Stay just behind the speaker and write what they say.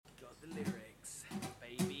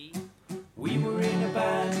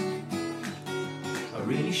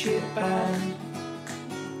shit band.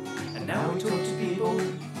 And now we talk to people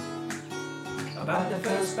about their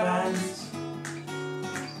first bands,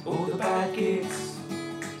 all the bad gigs,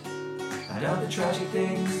 and other tragic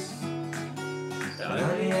things that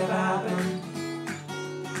only ever happen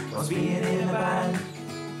whilst being in a band.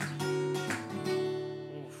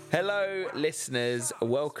 Hello, listeners.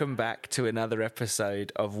 Welcome back to another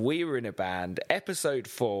episode of We Were in a Band, episode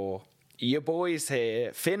 4. Your boys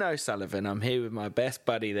here, Finn O'Sullivan. I'm here with my best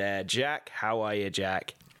buddy there, Jack. How are you,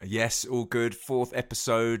 Jack? Yes, all good. 4th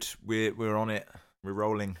episode. We're on it. We're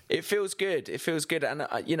rolling. It feels good. It feels good, and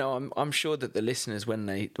I'm sure that the listeners, when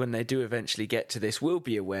they do eventually get to this, will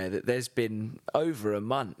be aware that there's been over a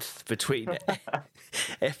month between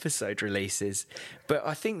episode releases. But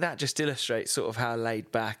I think that just illustrates sort of how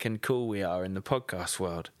laid back and cool we are in the podcast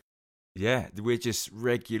world. Yeah, we're just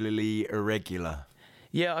regularly irregular.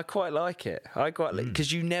 Yeah, I quite like it.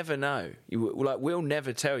 Because you never know. We'll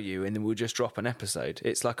never tell you, and then we'll just drop an episode.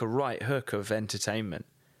 It's like a right hook of entertainment.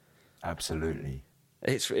 Absolutely.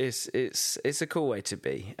 It's a cool way to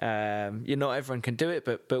be. Not everyone can do it,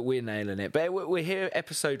 but we're nailing it. But we're here,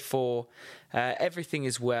 episode 4. Everything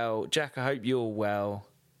is well. Jack, I hope you're well.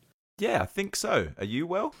 Yeah, I think so. Are you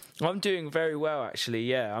well? I'm doing very well, actually.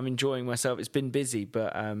 Yeah, I'm enjoying myself. It's been busy,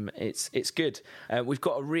 but it's good. We've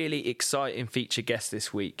got a really exciting feature guest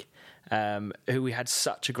this week, who we had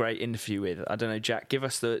such a great interview with. I don't know, Jack, give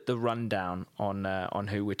us the rundown on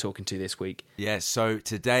who we're talking to this week. Yeah, so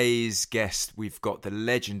today's guest, we've got the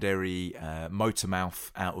legendary Motormouth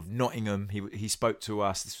out of Nottingham. He spoke to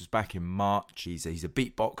us. This was back in March. He's a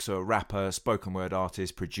beatboxer, rapper, spoken word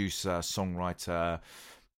artist, producer, songwriter,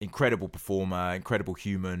 incredible performer, incredible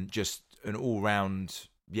human, just an all-round,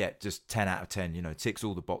 just 10 out of 10, ticks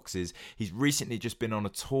all the boxes. He's recently just been on a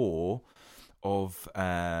tour of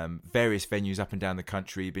various venues up and down the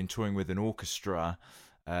country, been touring with an orchestra,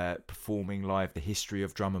 performing live the history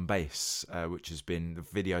of drum and bass, which has been, the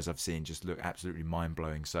videos I've seen just look absolutely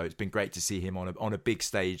mind-blowing. So it's been great to see him on a big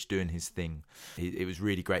stage doing his thing. It was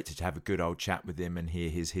really great to have a good old chat with him and hear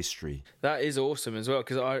his history. That is awesome as well,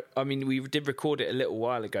 because I mean, we did record it a little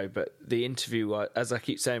while ago, but the interview, as I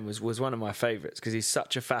keep saying, was one of my favourites, because he's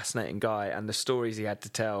such a fascinating guy, and the stories he had to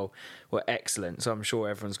tell were excellent. So I'm sure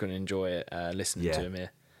everyone's going to enjoy it listening to him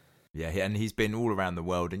here. Yeah, and he's been all around the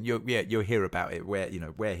world, and you'll hear about it.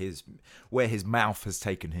 Where his mouth has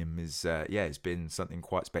taken him is it's been something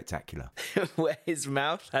quite spectacular. Where his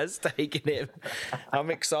mouth has taken him. I'm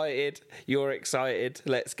excited. You're excited.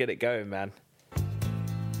 Let's get it going, man.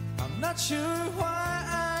 I'm not sure why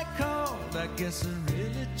I called. I guess I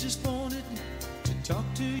really just wanted to talk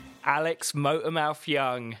to you. Alex Motormouth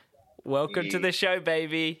Young, welcome to the show,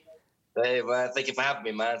 baby. Hey, man, thank you for having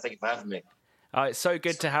me, man. Thank you for having me. It's so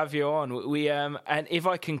good to have you on. We and if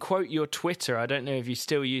I can quote your Twitter, I don't know if you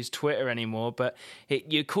still use Twitter anymore, but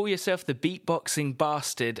you call yourself the beatboxing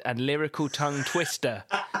bastard and lyrical tongue twister.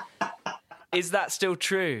 Is that still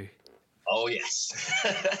true? Oh, yes.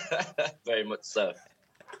 Very much so. I'm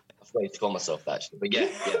afraid to call myself that, actually. But yeah.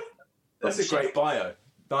 That's a great bio.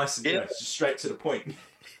 Nice and just straight to the point.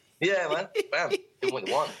 Yeah, man. Bam. Do what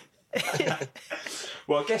you want.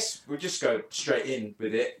 Well, I guess we'll just go straight in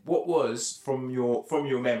with it. What was, from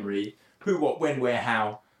your memory, who, what, when, where,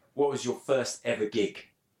 how, what was your first ever gig?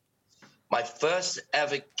 My first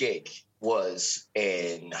ever gig was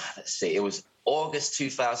in, it was August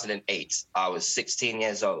 2008. I was 16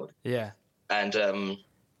 years old. Yeah. And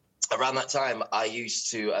around that time, I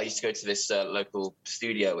used to go to this local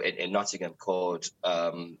studio in Nottingham called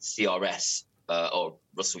CRS, or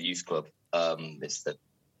Russell Youth Club. It's the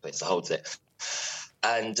place that holds it.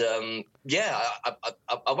 And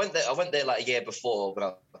I went there. I went there like a year before when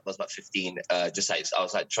I was about 15. I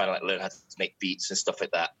was trying to learn how to make beats and stuff like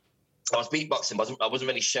that. I was beatboxing, but I wasn't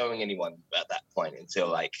really showing anyone at that point until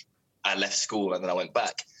like I left school, and then I went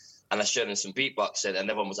back and I showed them some beatboxing, and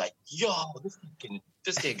everyone was like, "Yo,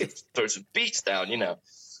 this kid can throw some beats down,"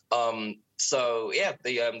 So yeah,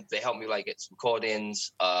 they helped me like get some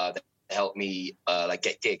recordings. They helped me like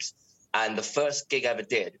get gigs. And the first gig I ever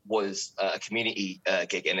did was a community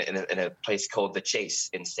gig in a place called The Chase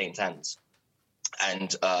in St. Anne's.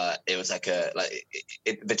 And it was like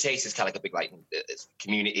The Chase is kind of like a big like it's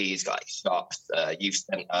community. It's got like shops, youth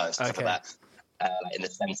centre, stuff like that in the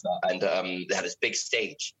centre. And they had this big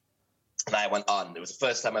stage. And I went on. It was the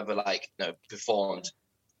first time I ever performed,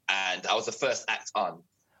 and I was the first act on.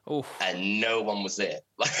 Oof. And no one was there.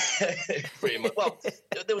 Like pretty much. Well,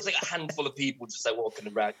 there was like a handful of people just like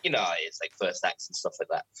walking around. It's like first acts and stuff like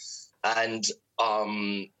that. And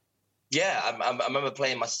Yeah, I remember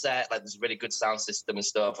playing my set, like there's a really good sound system and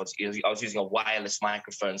stuff. I was using a wireless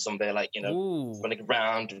microphone, so I'm there like, running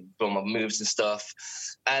around and doing my moves and stuff.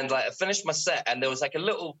 And like I finished my set and there was like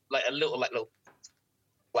little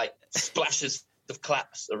splashes of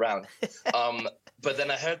claps around. But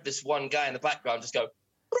then I heard this one guy in the background just go,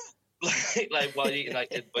 like while eating I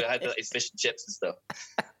had his fish and chips and stuff.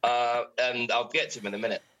 And I'll get to him in a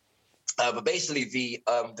minute. But basically,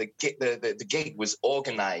 the gig was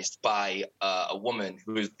organised by a woman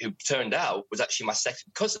who turned out was actually my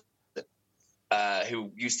second cousin,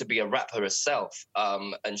 who used to be a rapper herself,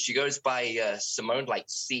 and she goes by Simone, like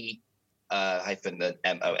C hyphen the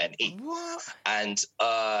MONE. What? And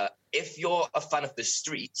if you're a fan of The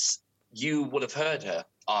Streets, you would have heard her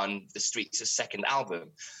on The Streets' second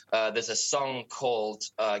album. There's a song called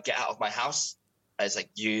 "Get Out of My House." It's like,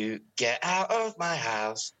 "You get out of my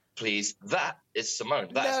house, please." That is Simone.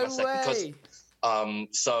 That is my second cousin.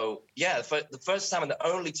 So yeah, the first time and the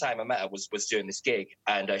only time I met her was during this gig,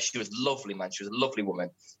 and she was lovely, man. She was a lovely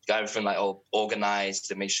woman. She got everything like all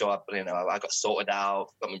organised and made sure I got sorted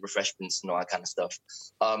out, got me refreshments and all that kind of stuff.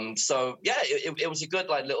 So yeah, it was a good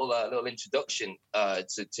like little introduction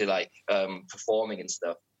to like performing and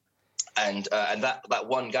stuff. And that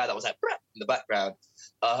one guy that was like in the background,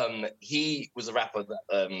 he was a rapper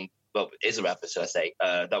that is a rapper, should I say,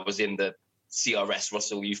 that was in the CRS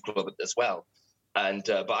Russell Youth Club as well. And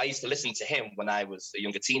but I used to listen to him when I was a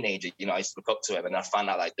younger teenager. I used to look up to him, and I found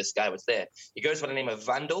out like this guy was there. He goes by the name of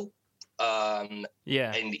Vandal. And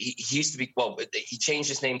he used to be, he changed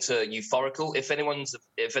his name to Euphorical. If anyone's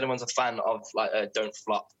a fan of like Don't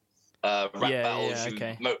Flop rap battles,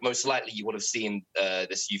 most likely you would have seen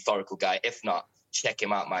this Euphorical guy. If not, check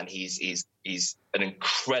him out, man. He's an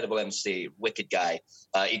incredible MC, wicked guy.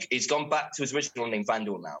 He's gone back to his original name,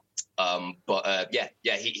 Vandal, now.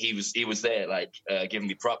 He was there, like giving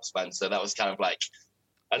me props, man. So that was kind of like,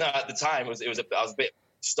 I know at the time I was a bit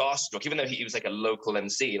starstruck, even though he was like a local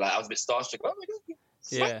MC. Like I was a bit starstruck. Oh my god,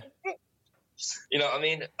 yeah. You know what I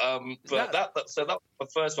mean? That was my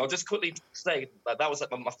first one. I'll just quickly say that was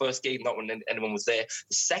like my first gig, not when anyone was there.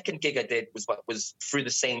 The second gig I did was through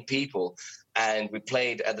the same people, and we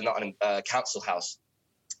played at the Nottingham Council House,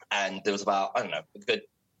 and there was about, I don't know, a good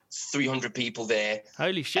 300 people there.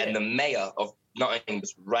 Holy shit. And the mayor of Nottingham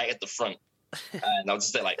was right at the front. And I was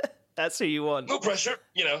just there like, that's who you want. No pressure,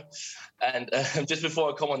 And just before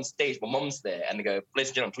I come on stage, my mum's there, and they go, "Ladies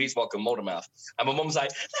and gentlemen, please welcome Motormouth." And my mum's like,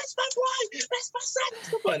 "That's my boy, that's my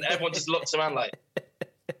son." And everyone just looks around like,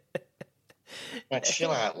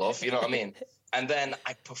 chill out, love, you know what I mean? And then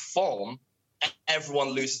I perform, and everyone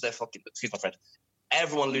loses their excuse my French,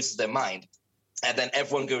 everyone loses their mind. And then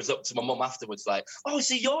everyone goes up to my mum afterwards like, "Oh,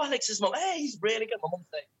 see, you're Alex's mum. Hey, he's really good." My mum's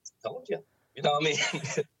like, "Told you." You know what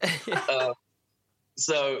I mean?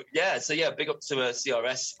 So big up to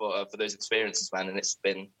CRS for those experiences, man. And it's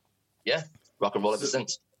been, rock and roll ever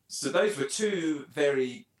since. So those were two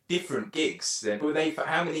very different gigs then. Were they for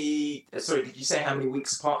how many, did you say how many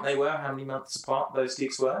weeks apart they were? How many months apart those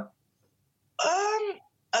gigs were?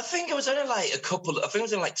 I think it was only like it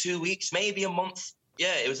was only like 2 weeks, maybe a month.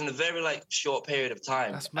 Yeah, it was in a very like short period of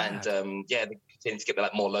time. That's mad. And they continued to get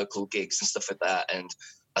like more local gigs and stuff like that. And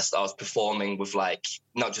I was performing with like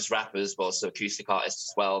not just rappers but also acoustic artists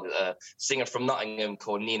as well. A singer from Nottingham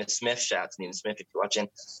called Nina Smith. Shout out to Nina Smith if you're watching.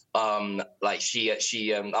 I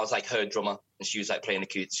was like her drummer, and she was like playing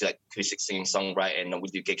acoustic singing, songwriting, and we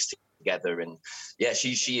do gigs together. And yeah,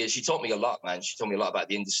 she taught me a lot, man. She taught me a lot about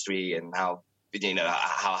the industry and how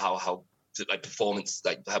how like performance,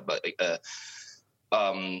 like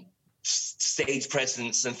stage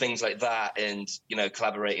presence and things like that, and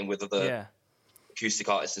collaborating with other acoustic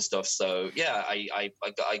artists and stuff. So yeah, I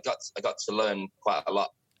got to learn quite a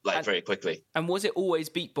lot, very quickly. And was it always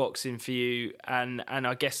beatboxing for you? And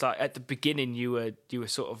I guess like at the beginning you were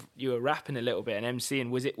rapping a little bit and MCing.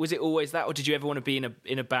 Was it always that, or did you ever want to be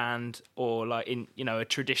in a band, or like in a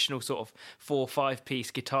traditional sort of 4 or 5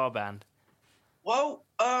 piece guitar band? Well,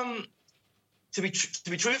 to be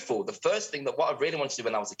truthful, the first thing that what I really wanted to do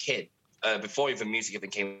when I was a kid, before even music even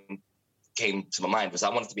came to my mind, was I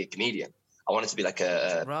wanted to be a comedian. I wanted to be like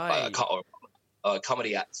a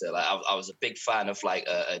comedy actor. Like I was a big fan of like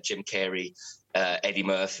Jim Carrey, Eddie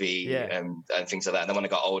Murphy, and things like that. And then when I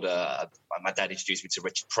got older, my dad introduced me to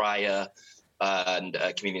Richard Pryor and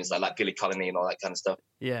comedians like Billy Connolly and all that kind of stuff.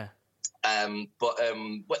 Yeah. But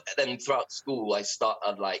then throughout school, I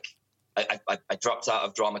started like I dropped out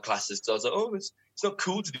of drama classes because I was like, oh, it's not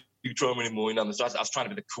cool to do drama anymore. So I was trying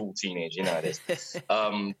to be the cool teenager, it is.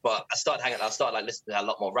 But I started listening to a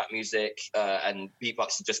lot more rap music, and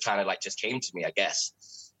beatboxing just kind of like just came to me, I guess.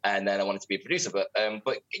 and then I wanted to be a producer. But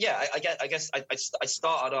yeah, I guess I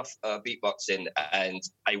started off beatboxing, and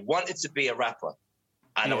I wanted to be a rapper,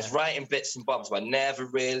 and I was writing bits and bobs, but I never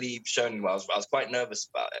really shown them. I was quite nervous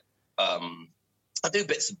about it. I do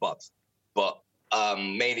bits and bobs, but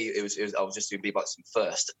mainly it was I was just doing beatboxing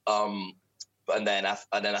first. And then I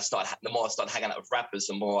started. The more I started hanging out with rappers,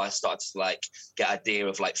 the more I started to like get idea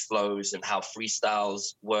of like flows and how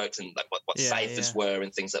freestyles worked and like what ciphers were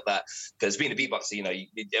and things like that. Because being a beatboxer, you know,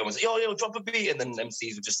 everyone's like, yo, drop a beat, and then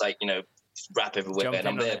MCs would just like, you know, just rap everywhere, and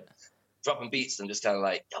I'm there dropping beats and just kind of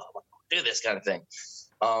like, yo, do this kind of thing.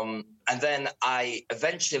 And then I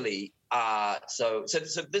eventually, so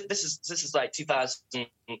this is like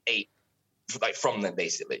 2008, like from then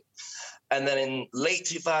basically. And then in late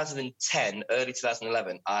 2010, early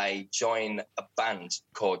 2011, I joined a band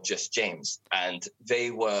called Just James, and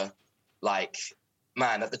they were like,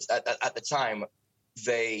 man, at the time,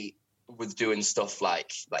 they were doing stuff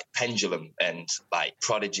like Pendulum and like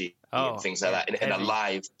Prodigy and things like that in a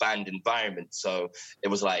live band environment. So it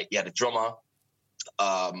was like you had a drummer,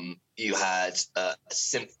 you had a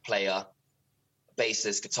synth player,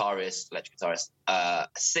 bassist, guitarist, electric guitarist, a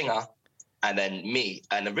singer, and then me.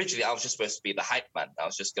 And originally I was just supposed to be the hype man. I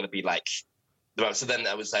was just going to be like, so then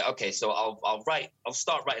I was like, okay, so I'll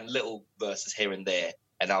start writing little verses here and there,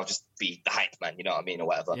 and I'll just be the hype man, you know what I mean, or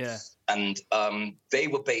whatever. Yeah. And they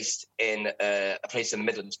were based in a place in the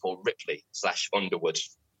Midlands called Ripley / Underwood,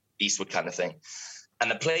 Eastwood kind of thing.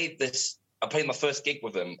 And I played my first gig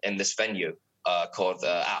with them in this venue called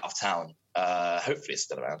Out of Town. Hopefully it's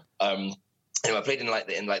still around. Anyway, I played in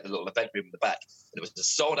the little event room in the back, and it was a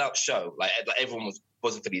sold out show. Like everyone was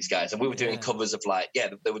buzzing for these guys, and we were doing covers of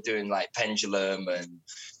they were doing like Pendulum and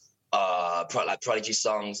like Prodigy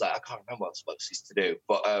songs. Like I can't remember what I was supposed to do,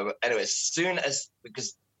 but anyway,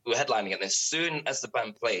 because we were headlining it, and as soon as the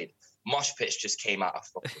band played, mosh pits just came out of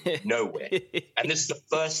fucking nowhere, and this is the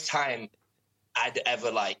first time I'd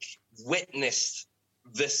ever like witnessed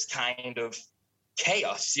this kind of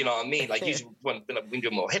chaos, you know what I mean? Like usually when we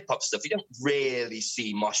do more hip hop stuff, you don't really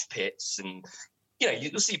see mosh pits, and you know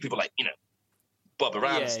you'll see people like, you know, bob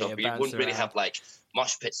around and stuff, but you wouldn't really have like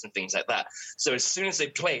mosh pits and things like that. So as soon as they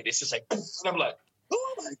played, it's just like, and I'm like,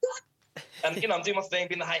 oh my god! And you know, I'm doing my thing,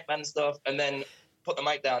 being the hype man and stuff, and then put the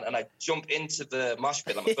mic down and I jump into the mosh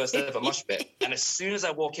pit, like my first ever mosh pit. And as soon as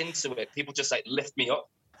I walk into it, people just like lift me up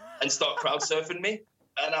and start crowd surfing me,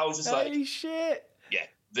 and I was just like, holy shit! Yeah,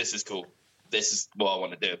 this is cool. This is what I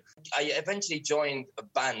want to do. I eventually joined a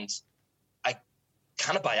band, I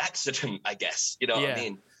kind of by accident, I guess. You know what I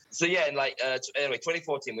mean? So yeah, and like anyway,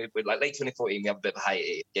 2014, we like late 2014, we have a bit of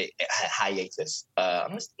a hiatus. No,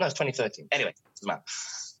 it's 2013. Anyway, doesn't matter.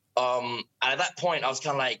 And at that point, I was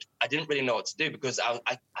kind of like, I didn't really know what to do, because I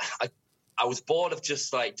was bored of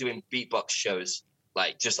just like doing beatbox shows,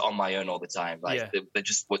 like just on my own all the time. Like I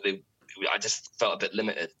just felt a bit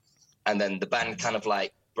limited. And then the band kind of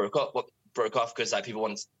like broke off because like people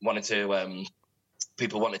wanted to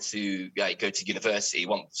like go to university.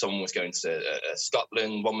 Someone was going to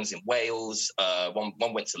Scotland, one was in Wales, one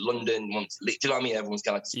went to London, one to do you know what I mean? Everyone's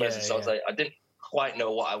kind of dispersed. So I was like, I didn't quite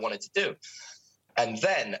know what I wanted to do. And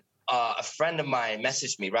then a friend of mine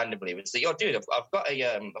messaged me randomly and said, "Yo, dude,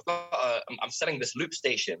 I'm selling this loop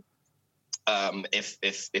station.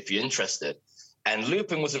 If you're interested." And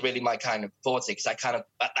looping wasn't really my kind of forte, because I kind of,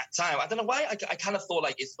 at that time, I don't know why, I kind of thought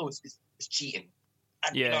like it's cheating.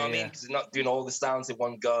 And, you know what I mean? Because it's not doing all the sounds in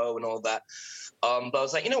one go and all that. But I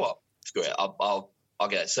was like, you know what? Screw it. I'll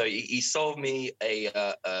get it. So he sold me a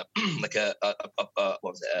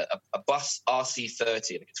Boss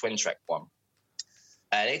RC30, like a twin track one.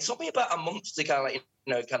 And it took me about a month to kind of like,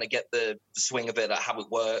 you know, kind of get the swing of it, like how it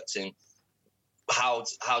worked and how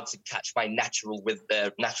to catch my natural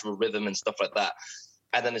rhythm and stuff like that.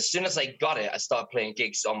 And then as soon as I got it, I started playing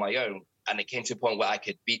gigs on my own, and it came to a point where I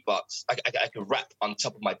could beatbox. I could rap on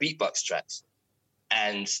top of my beatbox tracks,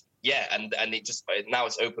 and it just, now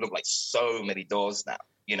it's opened up like so many doors now,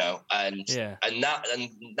 you know. And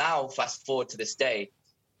now fast forward to this day,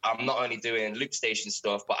 I'm not only doing loop station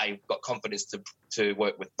stuff, but I've got confidence to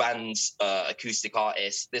work with bands, acoustic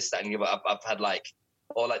artists, this, that, and the other. I've had like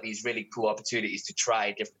all like these really cool opportunities to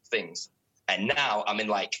try different things. And now I'm in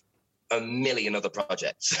like a million other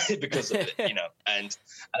projects because of it, you know. And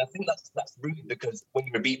I think that's really because when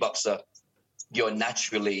you're a beatboxer, you're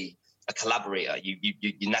naturally a collaborator.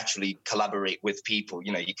 You naturally collaborate with people,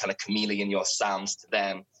 you know, you kind of chameleon your sounds to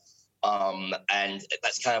them. And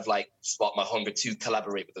that's kind of like sparked my hunger to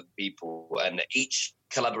collaborate with other people. And each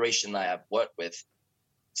collaboration that I've worked with,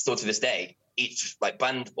 still to this day, each like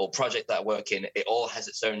band or project that I work in, it all has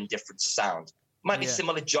its own different sound. might be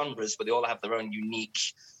similar genres, but they all have their own unique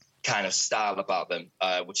kind of style about them,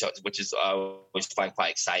 which is I always find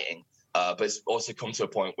quite exciting. But it's also come to a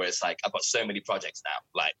point where it's like I've got so many projects now.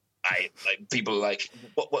 Like people are like,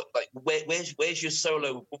 what like where's your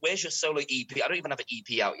solo EP? I don't even have an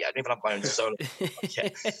EP out yet. I don't even have my own solo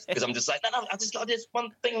yet because I'm just like, no, I just got this one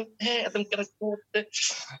thing here. I'm gonna,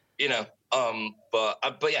 you know.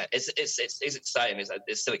 But yeah, it's exciting.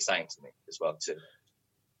 It's still exciting to me as well too.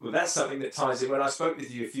 Well, that's something that ties in. When I spoke with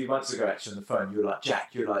you a few months ago, actually, on the phone, you were like, Jack,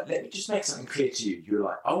 you're like, let me just make something clear to you. You're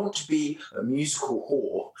like, I want to be a musical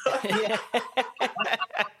whore.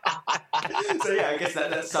 So, yeah, I guess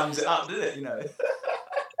that sums it up, doesn't it? You know?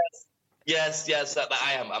 Yes, that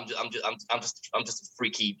I am. I'm just a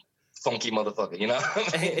freaky, funky motherfucker, you know?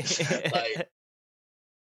 Like,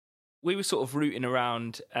 we were sort of rooting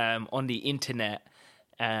around on the internet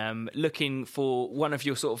looking for one of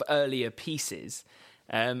your sort of earlier pieces.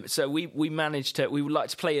 So we managed to, we would like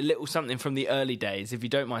to play a little something from the early days, if you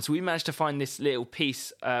don't mind. So we managed to find this little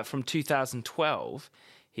piece from 2012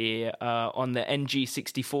 here on the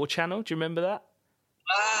NG64 channel. Do you remember that?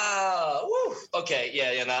 Woo. Okay,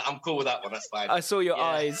 yeah, no, I'm cool with that one. That's fine. I saw your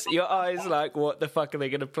eyes like, what the fuck are they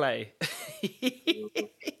going to play?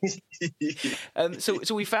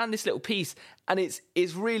 So we found this little piece, and it's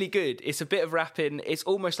really good. It's a bit of rapping. It's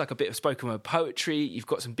almost like a bit of spoken word poetry. You've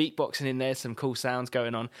got some beatboxing in there, some cool sounds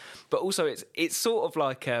going on, but also it's sort of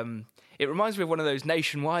like it reminds me of one of those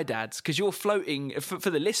Nationwide ads, because you're floating, for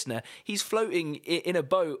the listener, he's floating in a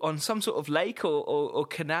boat on some sort of lake or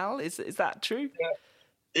canal. Is that true?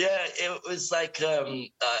 Yeah, it was like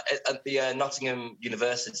at the Nottingham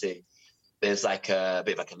University. There's like a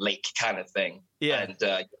bit like a lake kind of thing. Yeah. And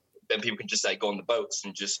then people can just like go on the boats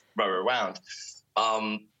and just row around.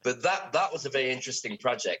 But that was a very interesting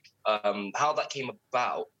project. How that came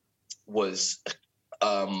about was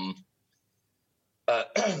there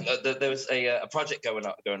was a project going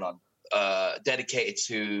on dedicated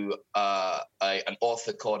to an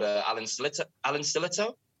author called Alan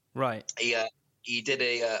Stillito. Right. He did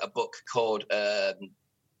a book called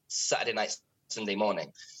Saturday Night, Sunday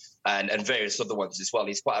Morning. And various other ones as well.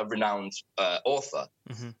 He's quite a renowned author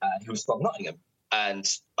who was from Nottingham. And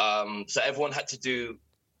so everyone had to do...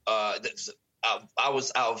 I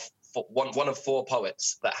was out of one of four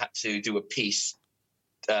poets that had to do a piece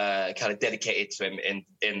kind of dedicated to him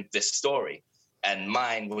in this story. And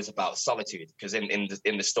mine was about solitude, because in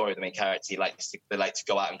the story, the main character, they like to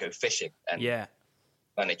go out and go fishing. And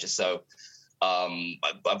it just so... me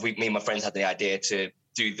and my friends had the idea to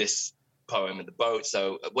do this poem in the boat.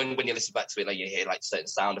 So when you listen back to it, like you hear like certain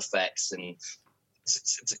sound effects, and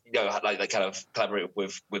you know, like kind of collaborate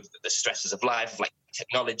with the stresses of life, like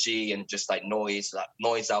technology and just like noise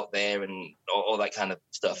out there and all that kind of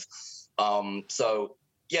stuff. So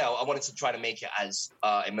yeah, I wanted to try to make it as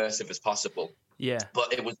immersive as possible. Yeah,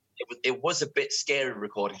 but it was a bit scary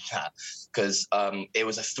recording that, because it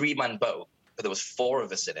was a 3-man boat, but there was 4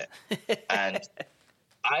 of us in it, and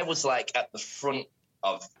I was like at the front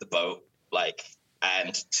of the boat, like,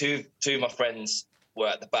 and two of my friends were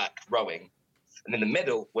at the back rowing, and in the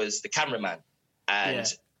middle was the cameraman, and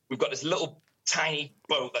we've got this little tiny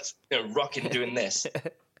boat that's, you know, rocking doing this,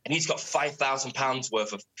 and he's got £5,000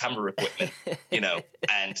 worth of camera equipment, you know,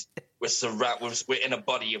 and we're in a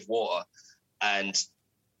body of water, and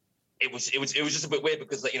it was just a bit weird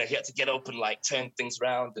because, like, you know, he had to get up and like turn things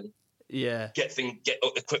around and get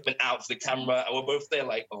equipment out of the camera, and we're both there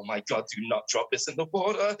like, oh my god, do not drop this in the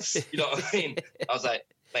water. You know what I mean? I was like,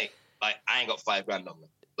 mate, like, I ain't got $5,000 on me.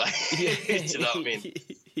 Like, do you know what I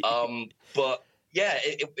mean? But yeah,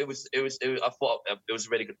 it was I thought it was a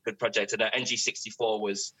really good project. And NG64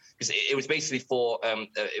 was, because it was basically for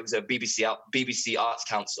it was a BBC Arts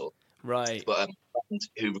Council. Right. But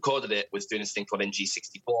who recorded it was doing this thing called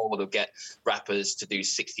NG64, where they'll get rappers to do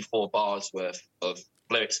 64 bars worth of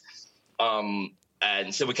lyrics.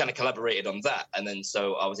 And so we kind of collaborated on that. And then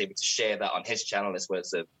so I was able to share that on his channel as well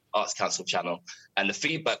as the Arts Council channel. And the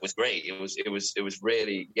feedback was great. It was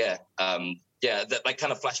really, that like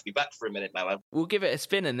kind of flashed me back for a minute now. We'll give it a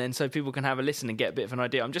spin, and then so people can have a listen and get a bit of an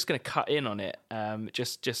idea. I'm just going to cut in on it,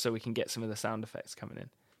 just so we can get some of the sound effects coming in.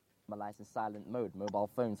 My lights in silent mode, mobile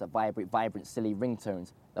phones that vibrate vibrant, silly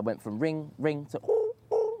ringtones that went from ring to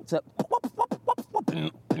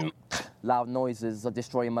loud noises are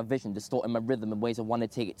destroying my vision, distorting my rhythm in ways I want to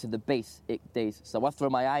take it to the basic days. So I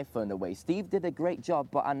throw my iPhone away. Steve did a great job,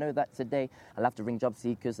 but I know that today I'll have to ring job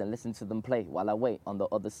seekers and listen to them play while I wait on the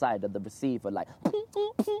other side of the receiver, like,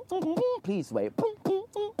 please wait,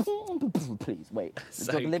 please wait.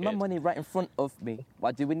 So Juggling my good. money right in front of me.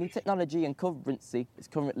 Why do we need technology and currency? It's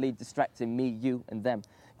currently distracting me, you, and them.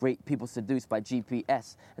 Great people seduced by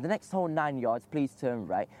GPS. And the next whole 9 yards, please turn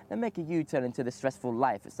right. Then make a U-turn into the stressful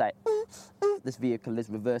life. It's like, ooh, ooh, this vehicle is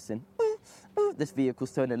reversing. Ooh, ooh, this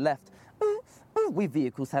vehicle's turning left. Ooh, ooh, we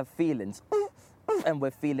vehicles have feelings. Ooh, ooh, and we're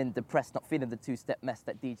feeling depressed, not feeling the two-step mess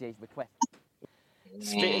that DJs request.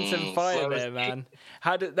 Spitting some fire there, man.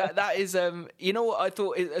 How did that is you know what I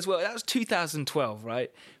thought as well, that was 2012, right?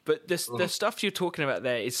 But the stuff you're talking about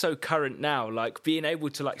there is so current now, like being able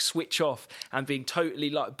to like switch off and being totally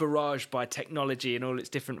like barraged by technology in all its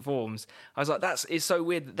different forms. I was like, it's so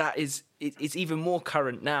weird that it's even more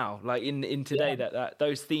current now, like in today, that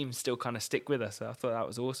those themes still kind of stick with us. So I thought that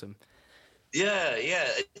was awesome. Yeah,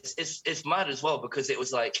 it's mad as well, because it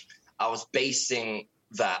was like I was basing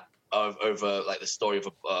that over like the story of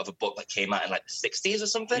a book that came out in like the 60s or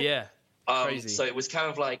something. Yeah, crazy. So it was kind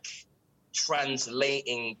of like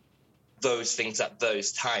translating those things at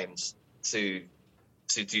those times to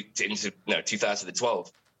into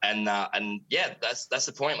 2012, and yeah, that's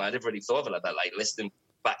the point, man. I never really thought of it like that. Like listening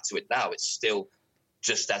back to it now, it's still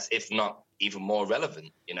just as if not even more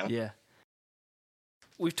relevant, you know? Yeah.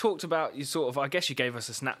 We've talked about you sort of, I guess you gave us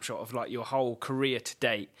a snapshot of like your whole career to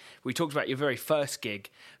date. We talked about your very first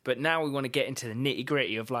gig, but now we want to get into the nitty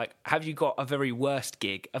gritty of like, have you got a very worst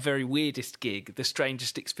gig, a very weirdest gig, the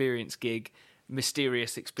strangest experience gig,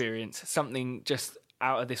 mysterious experience, something just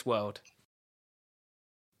out of this world?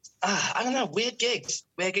 I don't know, weird gigs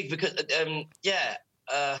because,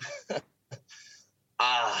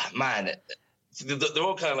 man, they're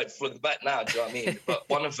all kind of like flooding back now, do you know what I mean? But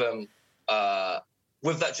one of them,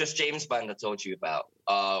 with that Just James band I told you about,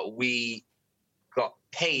 we got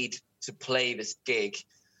paid to play this gig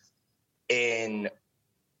in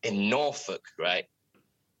Norfolk, right?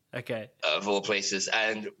 Okay. Of all places.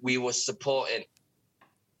 And we were supporting...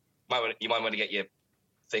 You might want to get your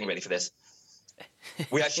thing ready for this.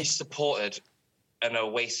 We actually supported an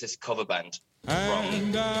Oasis cover band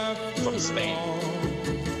from Spain.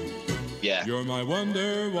 Yeah. You're my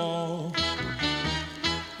Wonderwall.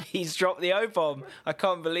 He's dropped the O-bomb. I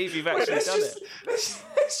can't believe you've actually done it. Let's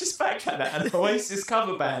just backtrack that. An Oasis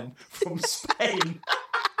cover band from Spain.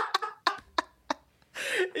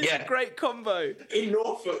 It's a great combo. In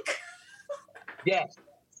Norfolk. Yeah.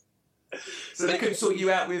 So they couldn't sort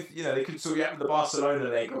you out with, the Barcelona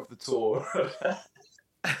leg of the tour.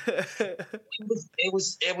 It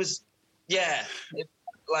was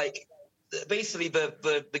like basically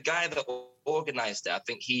the guy that organized it, I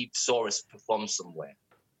think he saw us perform somewhere.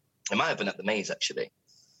 It might have been at the Maze, actually.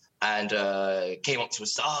 And came up to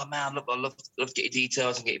us, oh, man, I'd love to get your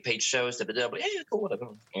details and get your paid shows. But yeah, cool,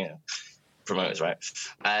 whatever. Yeah, promoters, right?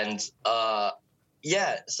 And,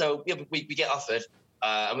 so we get offered.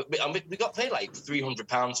 And we got paid like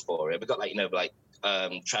 £300 for it. We got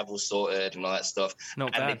travel sorted and all that stuff.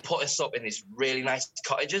 Not and bad. They put us up in these really nice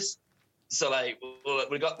cottages. So like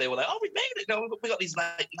we got there, we're like, oh, we made it! No, we got these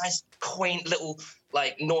like nice, quaint little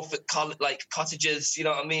like Norfolk cottages. You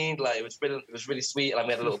know what I mean? Like it was really sweet. And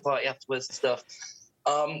we had a little party afterwards and stuff.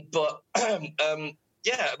 We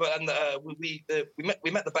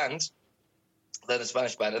met the band, the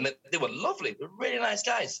Spanish band, and they were lovely. They were really nice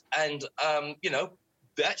guys, and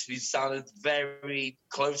they actually sounded very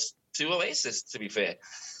close to Oasis. To be fair,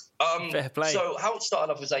 fair play. So how it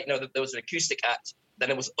started off was like, there was an acoustic act. Then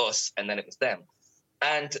it was us, and then it was them.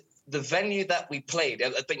 And the venue that we played, I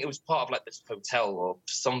think it was part of like this hotel or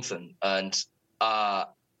something. And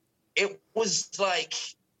it was like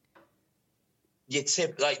in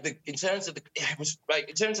terms of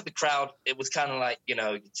the crowd, it was kind of like,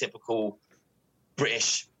 your typical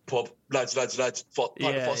British pub, lads,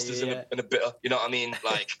 Fosters and a bitter, you know what I mean?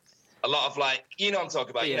 Like a lot of like, you know what I'm talking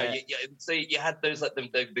about. Yeah. So you had those like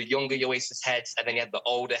the younger Oasis heads, and then you had the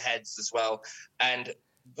older heads as well. And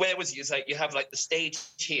where was it? It's like you have like the stage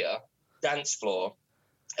here, dance floor,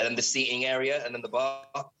 and then the seating area, and then the bar.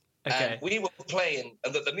 Okay. And we were playing,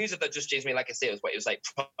 and the music that Just James me, like I said, it was like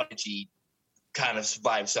Prodigy kind of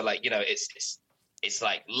vibe. So like, it's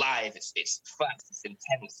like live, it's fast, it's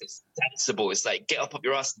intense, it's danceable. It's like get up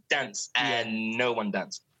your ass and dance, and no one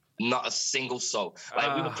danced. Not a single soul.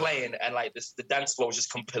 Like we were playing, and like the dance floor was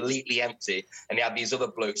just completely empty, and you had these other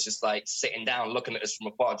blokes just like sitting down, looking at us from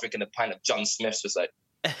afar, drinking a pint of John Smith's. Was like,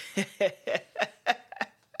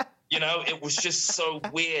 it was just so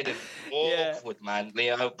weird and awkward, man.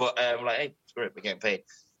 But like, hey, screw it, we're getting paid.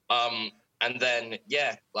 And then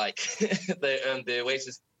like the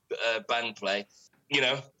Oasis band play,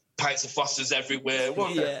 pints of Fosters everywhere.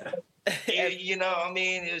 You know what I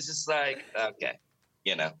mean? It was just like, okay.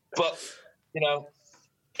 But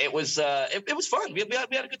it was fun. We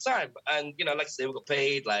had a good time, and like I say, we got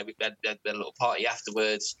paid. Like we had a little party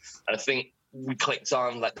afterwards, and I think we clicked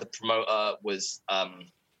on, like the promoter was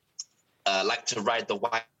like to ride the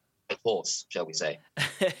white horse, shall we say?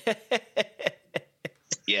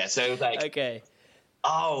 Yeah, so it was like, Okay.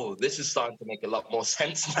 oh, this is starting to make a lot more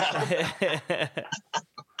sense now.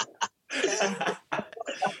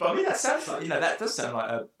 But I mean, that sounds like, that does sound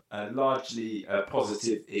like a largely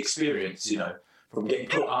positive experience, from getting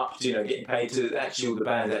put up to, getting paid to actually all the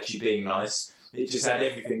bands actually being nice. It just had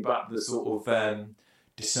everything but the sort of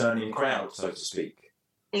discerning crowd, so to speak.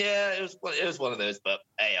 Yeah, it was one of those, but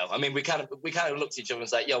hey, I mean, we kind of looked at each other and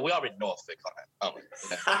was like, "Yo, we are in Norfolk, aren't we?"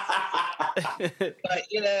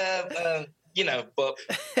 But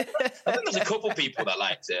I think there's a couple people that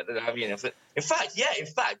liked it. I mean, in fact,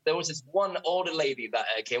 there was this one older lady that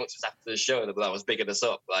came up to us after the show that was bigging us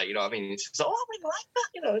up. Like, I mean, she's like, "Oh, we like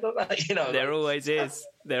that," There always is.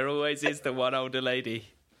 There always is the one older lady.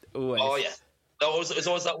 Always. Oh yeah, it's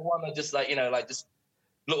always that one that just like this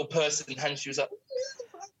little person, and she was like,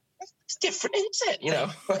 "It's different, isn't it?"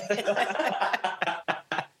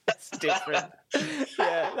 It's different.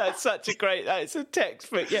 Yeah, that's such a great. That's a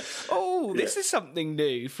textbook. Yeah. Oh, this is something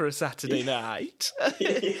new for a Saturday night.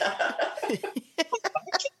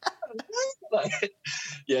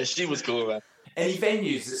 Yeah, she was cool, man. Any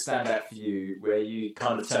venues that stand out for you where you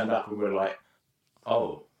kind of turned up and were like,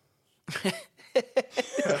 oh.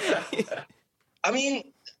 I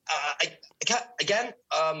mean, I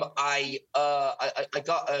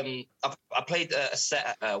played a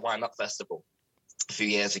set at Wine Up Festival a few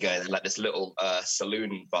years ago. They had like this little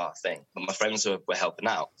saloon bar thing, and my friends were helping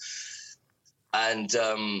out. And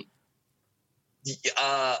so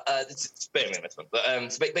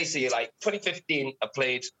basically, like 2015, I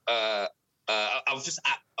played. I was just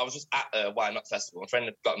at Wine Up Festival. My friend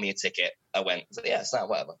had got me a ticket. I went. I was like, yeah, it's not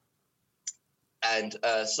whatever. And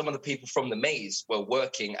some of the people from the Maze were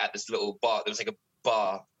working at this little bar. There was like a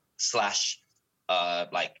bar slash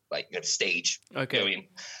stage going.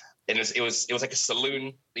 And it was like a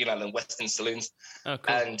saloon, in Western saloons. Oh,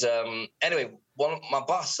 cool. And anyway, my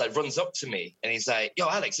boss runs up to me and he's like, "Yo,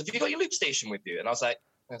 Alex, have you got your loop station with you?" And I was like,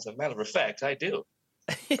 "As a matter of fact, I do."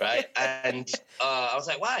 Right? And I was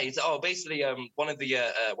like, "Why?" He's like, "Oh, basically, one of the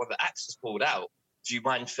acts was pulled out. Do you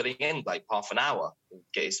mind filling in like half an hour and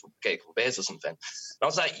get a couple beers or something?" And I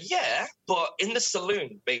was like, "Yeah," but in the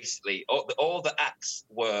saloon, basically, all the acts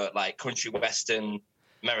were like country western,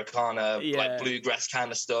 Americana, like bluegrass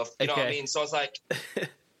kind of stuff. You know what I mean? So I was like,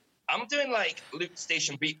 I'm doing like loop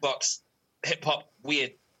station beatbox, hip hop,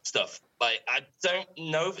 weird stuff. Like, I don't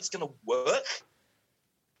know if it's gonna work,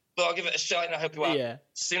 but I'll give it a shot and I hope you out. Yeah.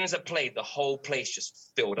 As soon as I played, the whole place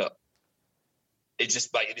just filled up. It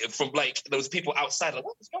just from there was people outside like,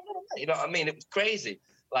 "What's going on there?" You know what I mean? It was crazy.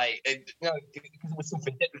 Like, it was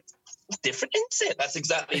something different, isn't it? That's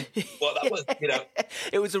exactly what that was.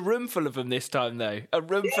 It was a room full of them this time, though. A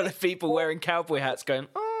room full of people wearing cowboy hats, going,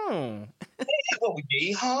 "Oh, well, we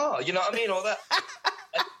yeehaw," you know what I mean? All that.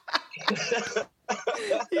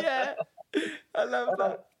 Yeah, I love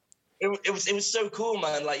that. It was so cool,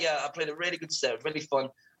 man. Like, yeah, I played a really good set, really fun.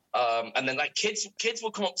 And then like kids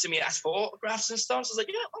will come up to me and ask for autographs and stuff. So I was like,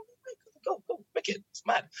 yeah, go, wicked, it's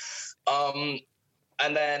mad.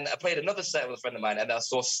 And then I played another set with a friend of mine, and I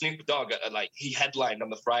saw Snoop Dogg he headlined on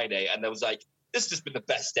the Friday, and I was like, this has just been the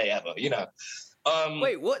best day ever,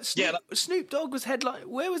 Wait, what? Snoop Dogg was headline.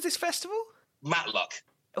 Where was this festival? Matlock.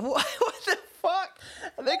 What the fuck?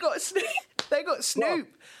 They got Snoop. They got Snoop.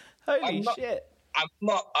 Holy shit!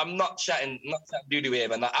 I'm not chatting doo-doo here,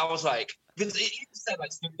 man. Like, I was like, because it said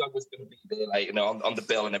like Snoop Dogg was going to be there, like, on the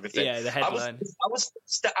bill and everything. Yeah, the headline.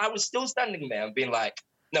 I was still standing there and being like,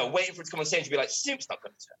 no, waiting for it to come on stage and be like, Snoop's not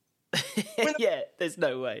going to turn. Yeah, there's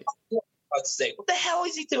no way. I'd say, what the hell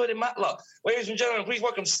is he doing in Matlock? Ladies and gentlemen, please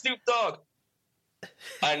welcome Snoop Dogg.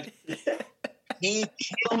 And he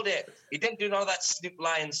killed it. He didn't do none of that Snoop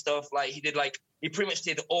Lion stuff. Like, he pretty much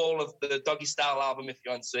did all of the Doggy Style album, if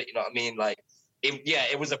you're into it, you know what I mean? Like,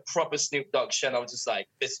 it was a proper Snoop Dogg show. And I was just like,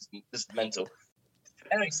 this is mental.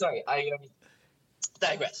 Anyway, sorry, I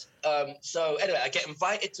digress. So anyway, I get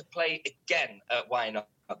invited to play again at Why Not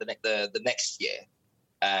the next year.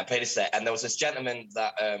 Played a set, and there was this gentleman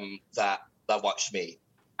that watched me,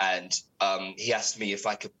 and he asked me if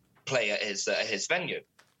I could play at his venue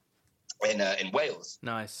in Wales.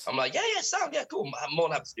 Nice. I'm like, yeah, sound, yeah, cool. I'm more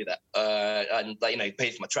than happy to do that. And like, he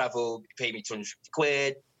paid for my travel, he paid me 250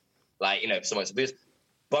 quid, like, someone's a booze.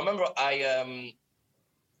 But I remember I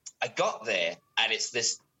got there, and it's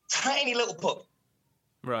this tiny little pub,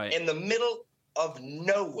 right, in the middle of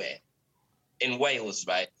nowhere in Wales,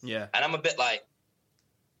 right? Yeah. And I'm a bit like,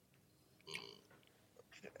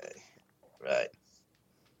 okay, right.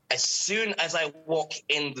 As soon as I walk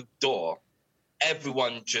in the door,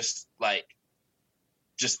 everyone just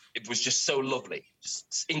it was just so lovely,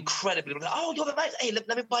 just incredibly. Like, oh, you're the nice. Hey, let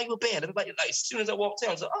me buy you a beer. Let me buy you. Like, as soon as I walked in,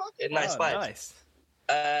 I was like, oh, okay, nice vibes. Nice.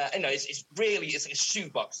 It's like a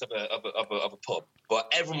shoebox of a pub,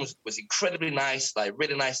 but everyone was incredibly nice, like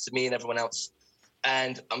really nice to me and everyone else.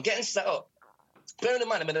 And I'm getting set up. Bearing in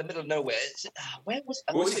mind, I'm in the middle of nowhere. Where was?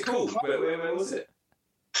 What was it called? Where was it?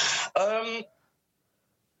 I'm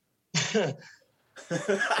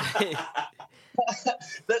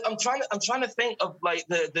trying to think of like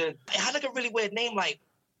the. It had like a really weird name, like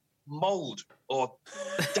Mold or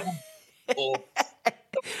or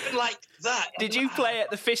something like that. Did you play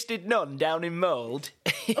at the Fisted Nun down in Mould?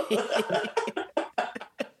 Yes,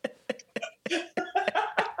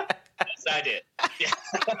 I did. Yeah.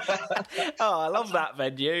 Oh, I love that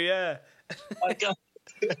venue. Yeah. I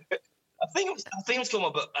think it was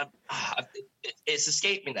called, but it's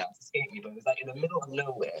escaped me now. It's escaped me, but it was like in the middle of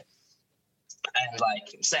nowhere, and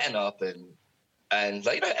like setting up and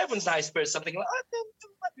like everyone's nice spirits. Something like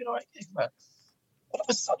might be all right. But all of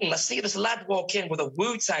a sudden, I see this lad walk in with a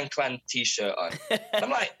Wu-Tang Clan T-shirt on. And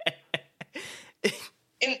I'm like,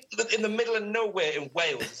 in the middle of nowhere in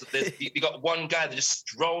Wales, you got one guy that just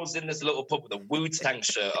strolls in this little pub with a Wu-Tang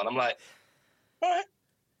shirt on. I'm like, all right,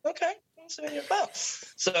 okay. What you're about.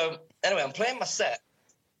 So anyway, I'm playing my set.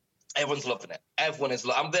 Everyone's loving it. Everyone is.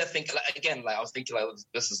 I'm there thinking I was thinking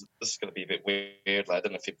this is going to be a bit weird. Like, I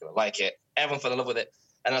don't know if people are going to like it. Everyone fell in love with it.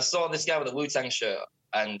 And I saw this guy with a Wu-Tang shirt,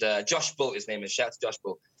 and Josh Bull, his name is. Shout out to Josh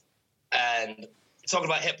Bull. And talking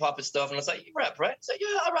about hip hop and stuff. And I was like, "You rap, right?" So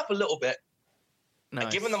yeah, I rap a little bit. Nice. I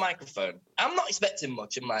give him the microphone. I'm not expecting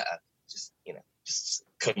much. I'm like, just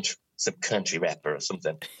some country rapper or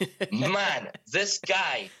something. Man, this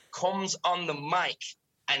guy comes on the mic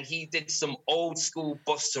and he did some old school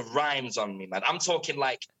Busta Rhymes on me, man. I'm talking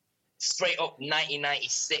like straight up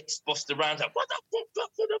 1996 Busta Rhymes. Like,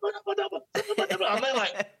 I'm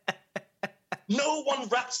like, no one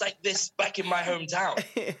raps like this back in my hometown.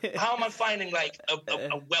 How am I finding like a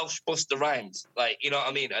Welsh Busta Rhymes? Like, you know what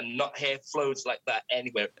I mean? And not hear flows like that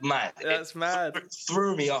anywhere. Man, that's mad.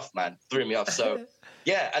 Threw me off, man. Threw me off. So,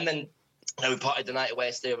 yeah. And then we partied the night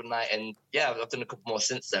away, stayed overnight. And yeah, I've done a couple more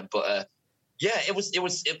since then. But yeah, it was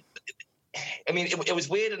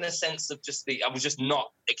weird in the sense of I was just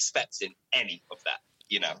not expecting any of that,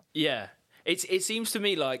 you know? Yeah. It seems to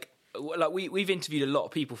me like we've interviewed a lot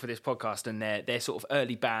of people for this podcast and their sort of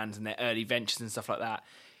early bands and their early ventures and stuff like that.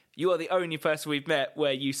 You are the only person we've met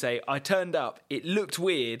where you say, I turned up, it looked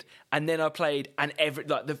weird, and then I played, and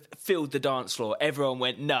filled the dance floor. Everyone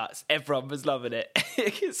went nuts. Everyone was loving it.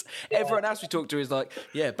 Because everyone else we talked to is like,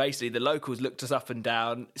 yeah, basically the locals looked us up and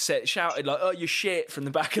down, shouted like, oh, you're shit from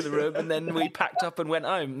the back of the room, and then we packed up and went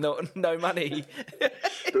home. No money.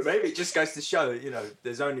 But maybe it just goes to show that,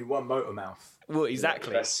 there's only one Motormouth. Well,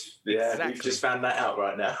 exactly. Exactly. We've just found that out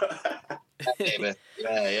right now.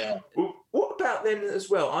 Yeah. Well, what about then as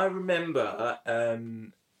well? I remember,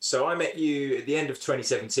 so I met you at the end of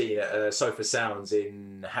 2017 at Sofa Sounds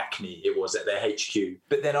in Hackney. It was at their HQ.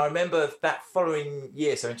 But then I remember that following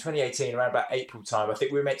year, so in 2018, around about April time, I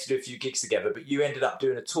think we were meant to do a few gigs together, but you ended up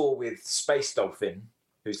doing a tour with Space Dolphin,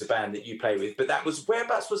 who's the band that you play with. But that was,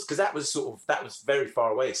 whereabouts was, because that was very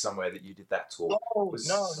far away somewhere that you did that tour. Oh,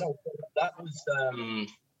 no. That was...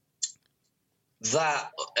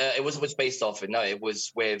 it wasn't with Space Dolphin. No, it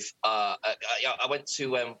was with. I went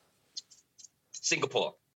to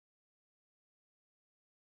Singapore.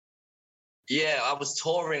 Yeah, I was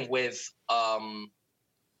touring with a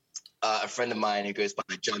friend of mine who goes by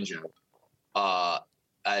Janjo,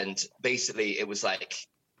 and basically it was like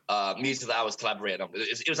music that I was collaborating on.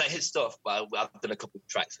 It was like his stuff, but I've done a couple of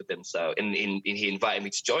tracks with him. So he invited me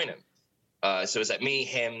to join him. So it was like me,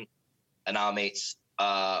 him, and our mates.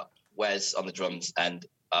 Wes on the drums and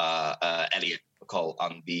Elliot McCall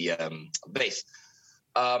on the bass.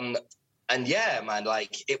 And yeah, man,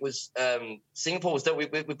 like it was Singapore was dope. We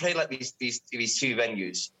played like these two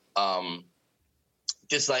venues.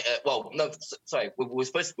 Just like we were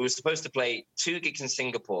supposed to play 2 gigs in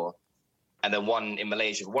Singapore and then 1 in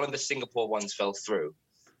Malaysia. One of the Singapore ones fell through.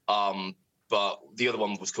 But the other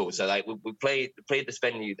one was cool. So like we played this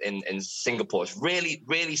venue in Singapore. It's really,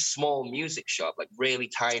 really small music shop, like really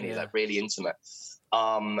tiny, like really intimate.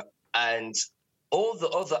 And all the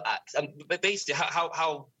other acts, and basically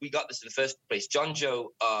how we got this in the first place, John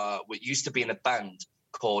Joe used to be in a band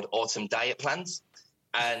called Autumn Diet Plans.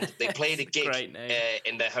 And they played a gig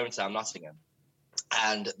in their hometown, Nottingham.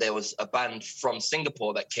 And there was a band from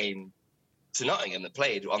Singapore that came to Nottingham that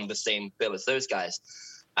played on the same bill as those guys.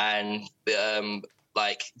 And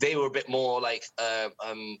like they were a bit more like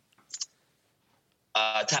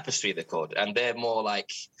Tapestry, they're called, and they're more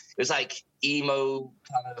like it was like emo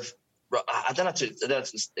kind of. I don't know.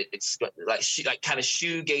 It's like kind of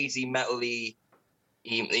shoegazy, metally,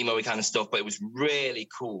 emo kind of stuff, but it was really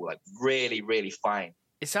cool, like really, really fine.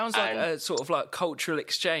 It sounds like a sort of like cultural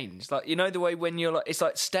exchange, like you know the way when you're like it's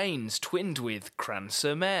like Staines twinned with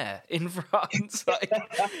Cran-sur-Mer in France, like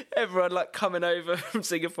everyone like coming over from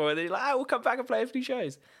Singapore, and they're like, we'll come back and play a few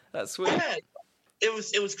shows. That's sweet. Yeah.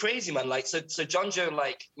 It was crazy, man. Like so John Joe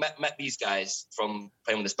like met these guys from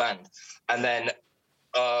playing with this band, and then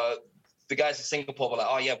the guys in Singapore were like,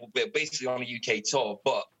 oh yeah, we're basically on a UK tour,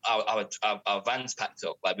 but our van's packed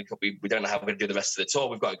up. Like we don't know how we're gonna do the rest of the tour.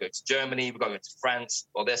 We've got to go to Germany, we've got to go to France,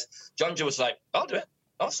 all this. John Joe was like, I'll do it.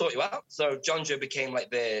 I'll sort you out. So John Joe became like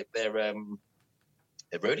their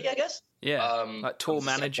roadie, I guess. Yeah, like tour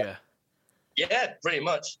manager. Yeah, pretty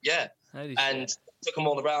much. Yeah, and took them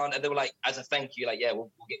all around, and they were like, as a thank you, like, yeah, we'll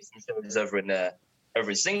get you some shows over in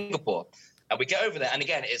Singapore. And we get over there, and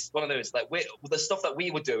again, it's one of those like the stuff that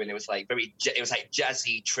we were doing. It was like it was like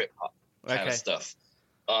jazzy trip hop kind of stuff.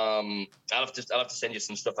 I'll have to send you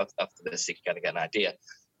some stuff after this so you can kind of get an idea.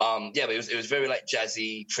 Yeah, but it was very like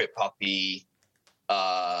jazzy, trip hoppy.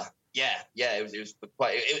 It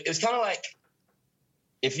was kind of like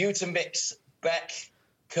if you were to mix Beck,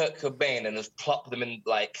 Kurt Cobain, and just plop them in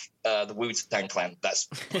like the Wu-Tang Clan. That's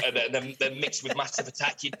then mixed with Massive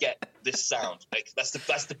Attack, you'd get this sound. Like that's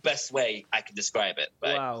the best way I can describe it.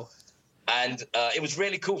 Right? Wow. And it was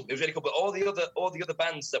really cool. It was really cool. But all the other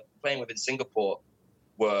bands that were playing with in Singapore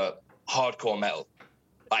were hardcore metal,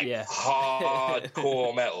 like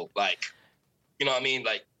hardcore metal, like you know what I mean,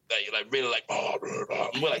 like really like. And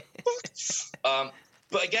we're like,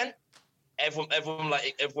 but again,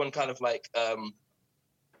 everyone kind of like.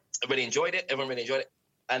 Really enjoyed it. Everyone really enjoyed it.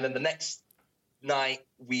 And then the next night,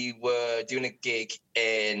 we were doing a gig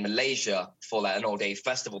in Malaysia for like an all-day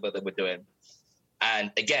festival that they were doing.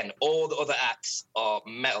 And again, all the other acts are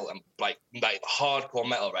metal and like hardcore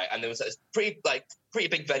metal, right? And there was this pretty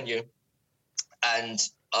big venue, and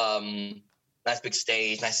nice big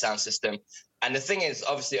stage, nice sound system. And the thing is,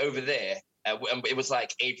 obviously over there, it was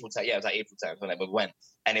like April time. Yeah, it was like April time when we went,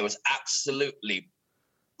 and it was absolutely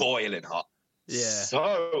boiling hot. Yeah,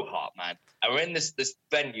 so hot, man. And we're in this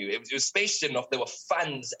venue. It was spacious enough. There were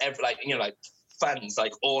fans fans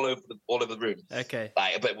all over the room. Okay.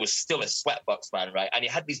 But it was still a sweatbox, man, right? And you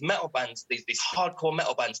had these metal bands, these hardcore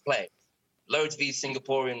metal bands play. Loads of these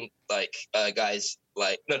Singaporean guys,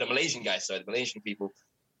 the Malaysian guys, the Malaysian people,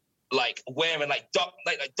 wearing Doc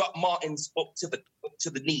Martens up to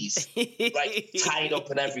the knees, tied up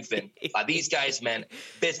and everything. Like these guys, man,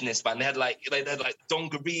 business, man. They had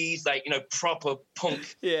dungarees, proper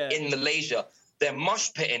punk in Malaysia. They're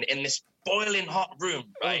mosh pitting in this boiling hot room,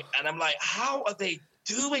 right? And I'm like, how are they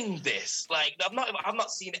doing this? Like, I've not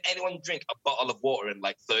seen anyone drink a bottle of water in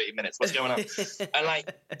 30 minutes. What's going on? And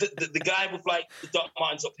the guy with the Doc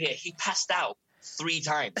Martens up here, he passed out 3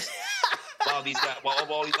 times. While these guys,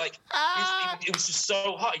 it was just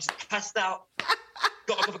so hot. He just passed out,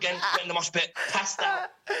 got up again, went in the mosh pit, passed out,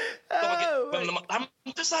 got again, I'm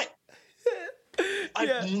just like,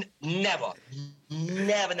 I've never.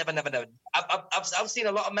 I've seen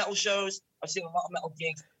a lot of metal shows. I've seen a lot of metal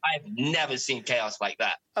gigs. I've never seen chaos like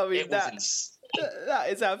that. I mean, that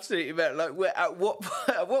is absolutely metal. Like, at what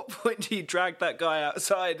point do you drag that guy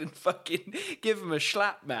outside and fucking give him a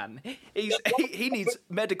slap, man? He needs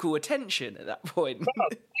medical attention at that point.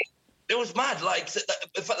 It was mad.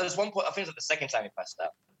 In fact, there was one point. I think it was the second time he passed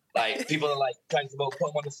out. People are trying to put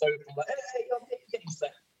him on the sofa. I'm like, hey, I'm getting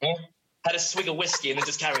set. Had a swig of whiskey and then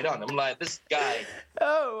just carried on. I'm like, this guy.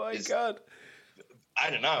 Oh my god.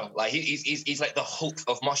 I don't know. He's like the Hulk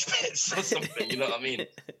of mosh pits or something. You know what I mean?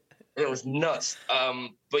 It was nuts. But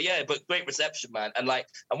great reception, man. And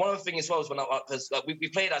one other thing as well is because we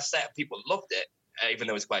played our set, people loved it, even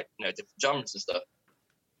though it was quite different genres and stuff.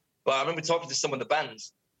 But I remember talking to some of the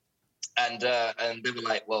bands, and they were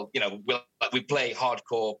like, well, we play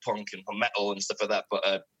hardcore punk and metal and stuff like that,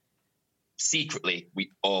 but secretly we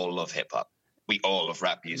all love hip hop, we all love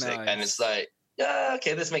rap music. Nice. And it's like, yeah,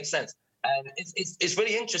 okay, this makes sense. And it's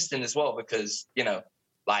really interesting as well because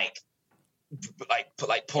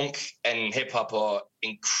punk and hip hop are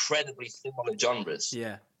incredibly similar genres.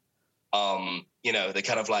 Yeah. They're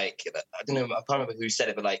kind of I don't know, I can't remember who said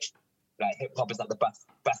it, but hip hop is like the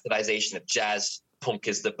bastardization of jazz, punk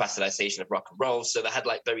is the bastardization of rock and roll. So they had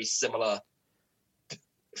very similar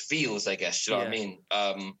feels, I guess. You know what I mean?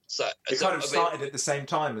 They kind of started at the same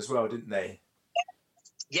time as well, didn't they?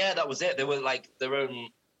 Yeah, that was it. They were their own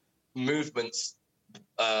movements.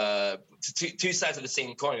 Two sides of the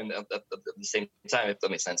same coin at the same time, if that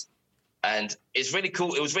makes sense. And it's really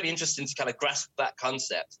cool. It was really interesting to kind of grasp that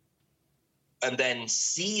concept and then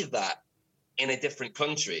see that in a different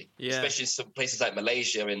country, especially some places like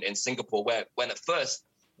Malaysia and Singapore, where when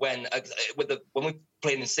we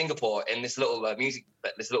played in Singapore in this little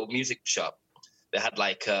music shop, they had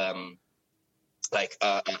like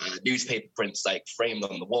newspaper prints like framed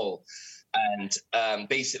on the wall. And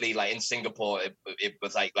basically, like in Singapore, it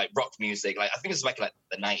was like rock music. Like I think it was like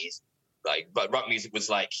the 90s. But rock music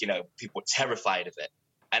was like, you know, people were terrified of it.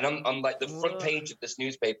 And on like the front page of this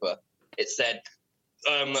newspaper, it said,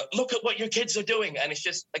 "Look at what your kids are doing," and it's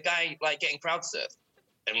just a guy like getting crowd surfed,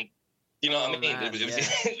 and you know what I mean. Man,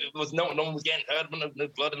 it was no one was getting hurt, no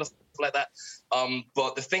blood and stuff like that.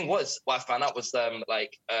 But the thing was, what I found out was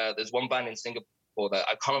there's one band in Singapore that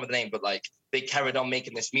I can't remember the name, but like they carried on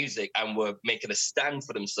making this music and were making a stand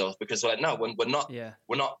for themselves because we're like, no,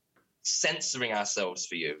 we're not censoring ourselves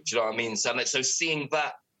for you. Do you know what I mean? So seeing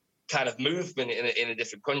that kind of movement in a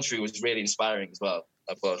different country was really inspiring as well.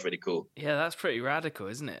 I thought it was really cool. Yeah, that's pretty radical,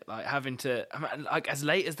 isn't it? Like having to, like as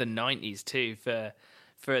late as the 90s too, for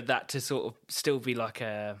that to sort of still be like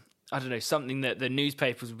something that the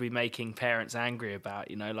newspapers would be making parents angry about,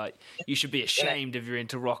 you know, like you should be ashamed if you're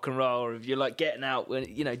into rock and roll or if you're like getting out when,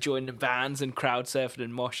 you know, joining bands and crowd surfing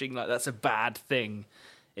and moshing, like that's a bad thing.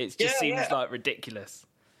 It just seems like ridiculous.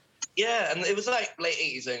 Yeah, and it was like late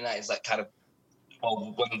 80s, early 90s, like kind of,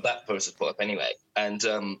 well, when that post was put up anyway. And,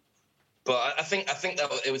 but I think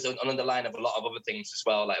that it was an underline of a lot of other things as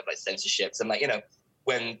well, like censorships. And like, you know,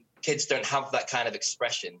 when kids don't have that kind of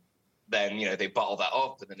expression, then, you know, they bottle that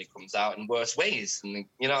up and then it comes out in worse ways. And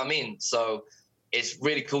you know what I mean? So it's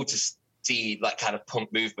really cool to see that kind of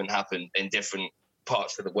punk movement happen in different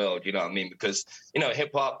parts of the world, you know what I mean? Because, you know,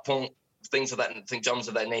 hip hop, punk, things of that, genres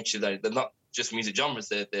of that nature, they're not just music genres,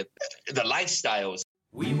 they're lifestyles.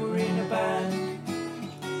 We were in a band.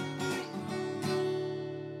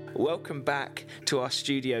 Welcome back to our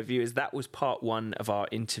studio viewers. That was part one of our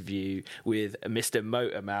interview with Mr.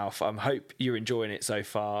 Motormouth. I hope you're enjoying it so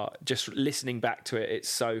far. Just listening back to it, it's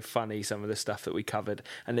so funny, some of the stuff that we covered.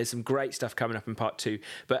 And there's some great stuff coming up in part two.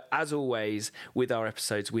 But as always, with our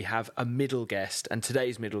episodes, we have a middle guest. And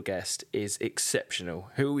today's middle guest is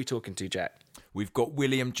exceptional. Who are we talking to, Jack? We've got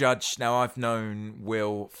William Judge. Now, I've known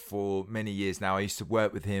Will for many years now. I used to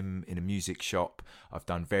work with him in a music shop. I've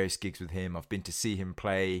done various gigs with him. I've been to see him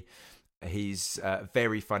play. He's a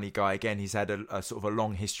very funny guy. Again, he's had a sort of a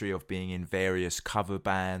long history of being in various cover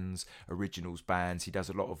bands, originals bands. He does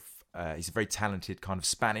a lot of... he's a very talented kind of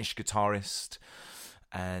Spanish guitarist.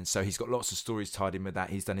 And so he's got lots of stories tied in with that.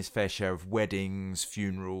 He's done his fair share of weddings,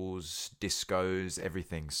 funerals, discos,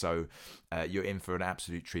 everything. So you're in for an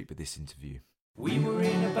absolute treat with this interview. We were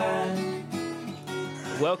in a band.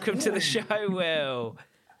 Welcome to the show, Will.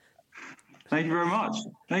 Thank you very much.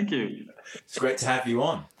 Thank you. It's great to have you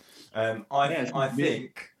on. I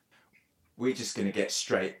think we're just going to get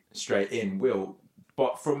straight in. Will,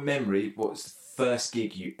 but from memory, what's the first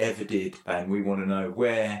gig you ever did? And we want to know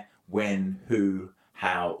where, when, who,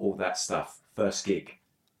 how, all that stuff. First gig.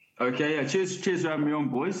 Okay, yeah. Cheers for having me on,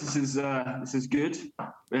 boys. This is good.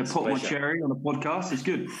 Pop my cherry on a podcast. It's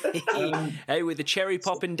good. Hey, with the cherry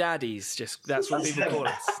popping daddies, that's what people call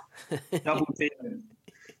us. Double team.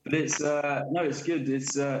 But it's it's good.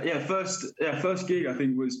 It's first gig I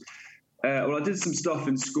think was. I did some stuff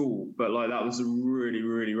in school, but like that was really,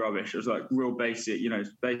 really rubbish. It was like real basic,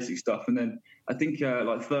 basic stuff. And then I think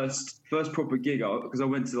first proper gig, because I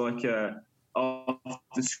went to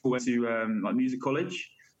after school, went to music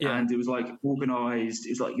college. Yeah. And it was like organised. It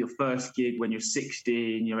was like your first gig when you're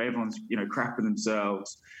 16. Everyone's crapping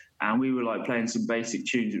themselves, and we were like playing some basic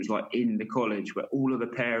tunes. It was like in the college where all of the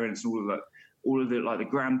parents, all of the like the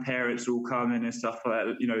grandparents all come in and stuff like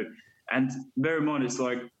that. And bear in mind, it's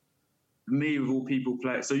like me of all people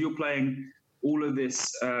play. So you're playing all of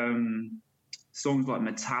this songs like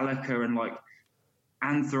Metallica and like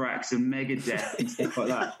Anthrax and Megadeth and stuff like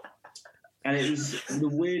that. And it was the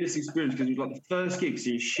weirdest experience because it was like the first gig, so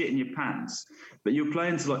you're shitting your pants, but you're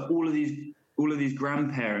playing to like all of these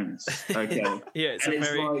grandparents. Okay, yeah, it's and a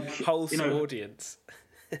very like, wholesome audience.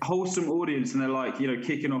 Wholesome audience, and they're like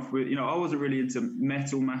kicking off with I wasn't really into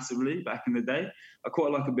metal massively back in the day. I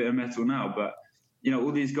quite like a bit of metal now, but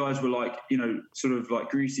all these guys were like sort of like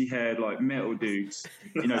greasy haired like metal dudes,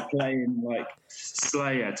 playing like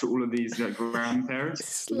Slayer to all of these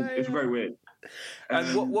grandparents. It was very weird.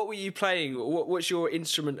 And what were you playing? What's your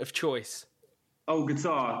instrument of choice? Oh,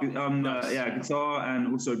 guitar. Nice. Guitar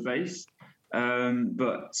and also bass.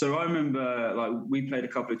 But so I remember like we played a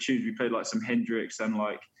couple of tunes. We played like some Hendrix and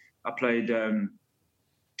like I played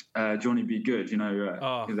Johnny Be Good, you know,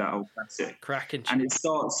 Oh. that old classic. Cracking. And it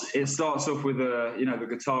starts off with the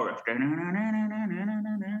guitar riff going, "Na, na, na, na, na, na,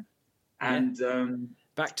 na, na." And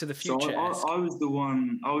Back to the so Future. I was the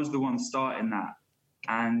one starting that,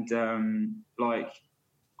 and like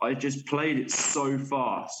I just played it so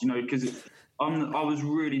fast, you know, because I was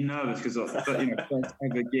really nervous because first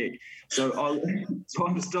ever gig. So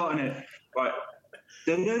I'm starting it like.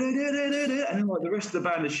 And then like the rest of the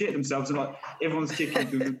band are shit themselves, and like everyone's kicking,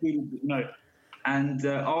 you know. And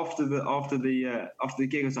after the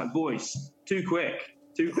gig, I was like, "Boys, too quick,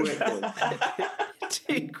 boys."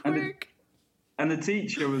 Too quick. And the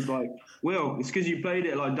teacher was like, "Will, it's because you played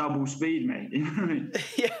it at like double speed, mate." You know what I mean?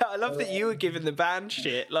 Yeah, I love that you were giving the band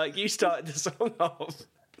shit. Like you started the song off.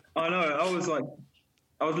 I know. I was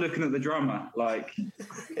looking at the drummer, like.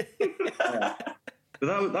 Yeah.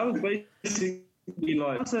 But that was basically.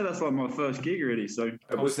 Like, I'd say that's like my first gig really. So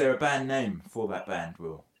was there a band name for that band,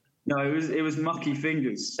 Will? No, it was Mucky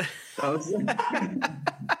Fingers. That was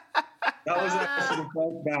actually the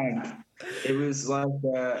first band. It was like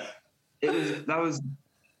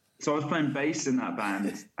so I was playing bass in that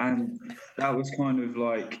band, and that was kind of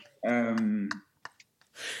like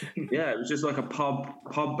it was just like a pub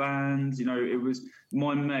band. You know, it was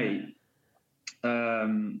my mate. We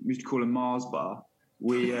used to call him Mars Bar.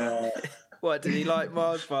 We. What, did he like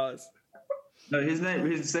Mars bars? No, his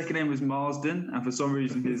second name was Marsden, and for some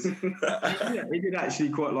reason he did actually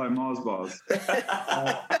quite like Mars bars.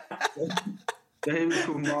 So he was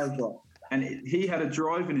called Mars Bar, and he had a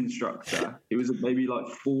driving instructor. He was maybe like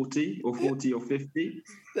 40 or 50.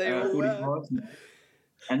 They all were.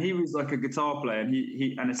 And he was like a guitar player, and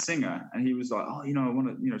he and a singer, and he was like, "Oh, you know, I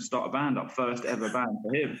want to start a band up, first ever band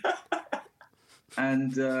for him."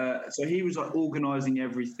 And so he was like organising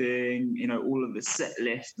everything, you know, all of the set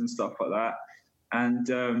list and stuff like that. And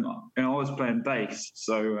I was playing bass,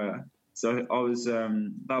 so I was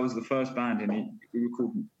that was the first band, and we were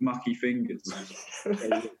called Mucky Fingers.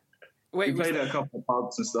 Wait, we played at a couple of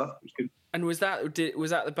pubs and stuff. It was good. And was that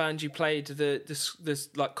the band you played this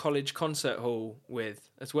like college concert hall with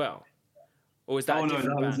as well, or was that? Oh no,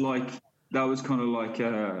 that was kind of like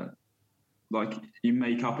you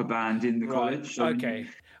make up a band in the college. So okay.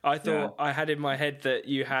 I thought I had in my head that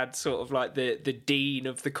you had sort of like the dean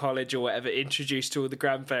of the college or whatever introduced to all the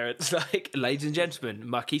grandparents, like, "Ladies and gentlemen,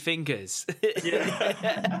 Mucky Fingers."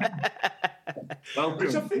 Yeah.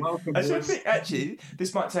 Welcome. I think actually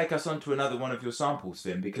this might take us on to another one of your samples,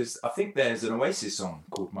 Finn, because I think there's an Oasis song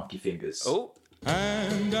called Mucky Fingers. Oh.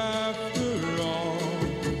 And after all,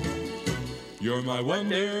 you're my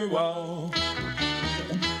wonderwall.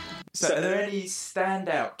 So are there any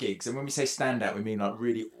standout gigs? And when we say standout, we mean like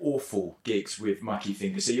really awful gigs with Mucky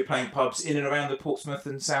Fingers. So you're playing pubs in and around the Portsmouth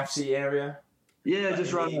and Southsea area? Yeah,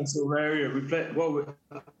 just around that sort of area. We play. Well,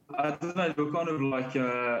 I don't know. We're kind of like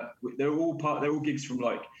they're all gigs from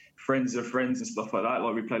like friends of friends and stuff like that.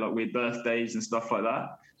 Like we play like weird birthdays and stuff like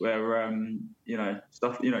that, where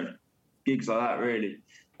gigs like that really.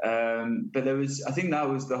 But I think that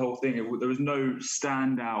was the whole thing. There was no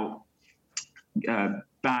standout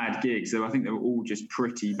bad gigs, so I think they were all just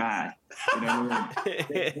pretty bad. You know,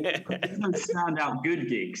 there's no standout good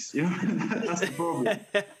gigs. You know, that's the problem.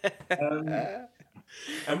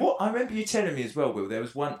 And what I remember you telling me as well, Will, there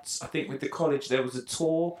was once, I think with the college, there was a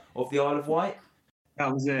tour of the Isle of Wight.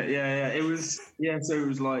 That was it. Yeah. It was. Yeah. So it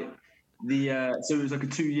was like so it was like a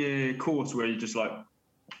 2-year course where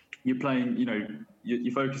you're playing. You know,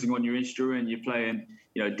 you're focusing on your instrument. You're playing,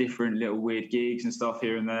 you know, different little weird gigs and stuff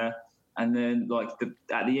here and there. And then, like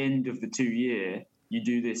at the end of the 2-year, you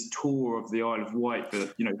do this tour of the Isle of Wight for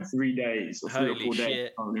 3 days or 3 or 4 days.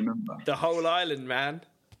 Shit. I can't remember. The whole island, man.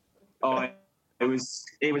 Oh, it was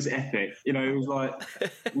epic. You know, it was like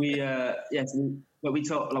we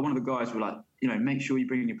told, like, one of the guys were like, you know, make sure you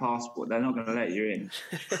bring your passport. They're not going to let you in.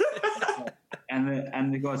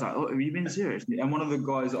 And the guy's like, "Oh, have you been serious?" And one of the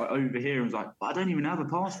guys overheard was like, "I don't even have a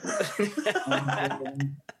passport."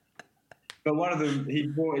 But one of them, he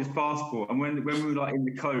brought his passport, and when we were like in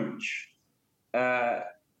the coach, I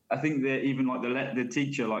think that even like the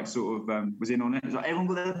teacher like sort of was in on it. It was like, everyone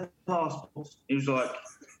got their passports. He was like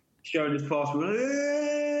showing his passport.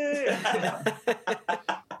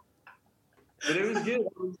 But it was good.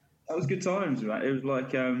 That was good times, man. It was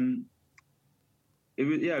like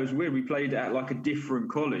it was weird. We played at like a different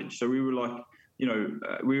college, so we were like,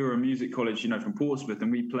 we were a music college, from Portsmouth,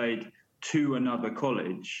 and we played to another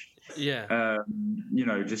college. Yeah.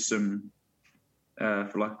 Just some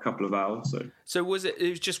for like a couple of hours. So was it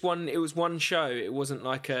was just one? It was one show. It wasn't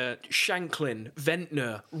like a Shanklin,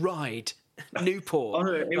 Ventnor, Ride. Newport. Oh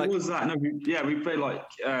no, it was that. No, we played like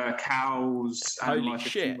Cows and Holy like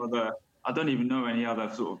shit. a few other. I don't even know any other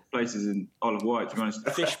sort of places in Isle of Wight, to be honest.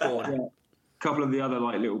 Fishbourne. A couple of the other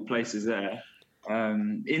like little places there.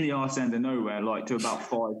 In the arse end of nowhere, like to about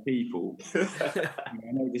 5 people.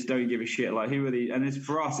 I know just don't give a shit. Like who are these? And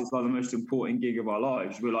for us, it's like the most important gig of our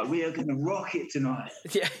lives. We're like, we are going to rock it tonight.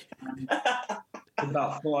 Yeah.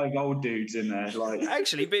 About 5 old dudes in there. Like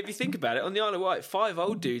Actually, but if you think about it, on the Isle of Wight, 5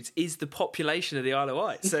 old dudes is the population of the Isle of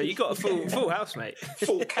Wight. So you got a full house, mate.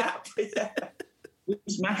 Full cap. Yeah. we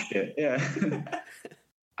smashed it. Yeah.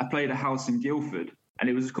 I played a house in Guildford, and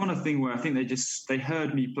it was the kind of thing where I think they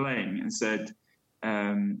heard me playing and said,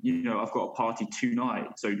 I've got a party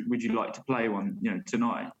tonight, so would you like to play one,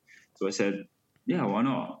 tonight? So I said, yeah, why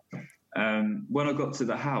not? When I got to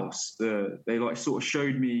the house, they like sort of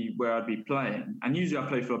showed me where I'd be playing, and usually I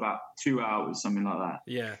play for about 2 hours, something like that.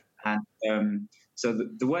 Yeah. And so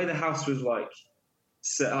the way the house was like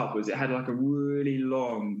set up was it had like a really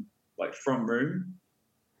long like front room,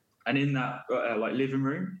 and in that like living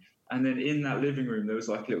room, and then in that living room there was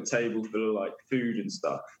like a little table full of like food and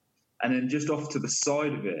stuff, and then just off to the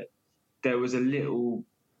side of it there was a little,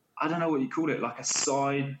 I don't know what you call it, like a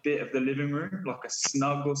side bit of the living room, like a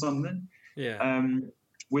snug or something. Yeah.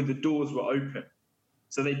 Where the doors were open.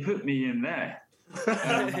 So they put me in there.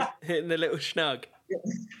 In the little snug.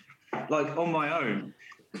 Like on my own.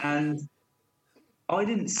 And I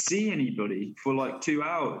didn't see anybody for like 2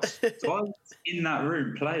 hours. So I was in that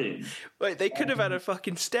room playing. Wait, they could have had a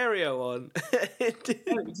fucking stereo on.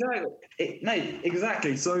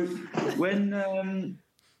 Exactly. So when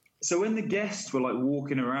the guests were like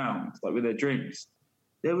walking around like with their drinks,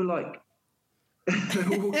 they were like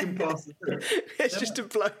walking past the room. It's just a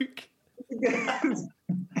bloke.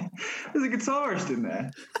 There's a guitarist in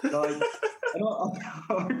there. Like,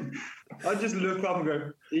 and I just look up and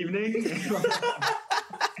go, evening.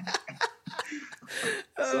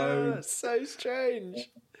 So strange.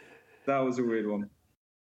 That was a weird one.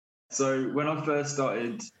 So when I first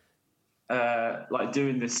started like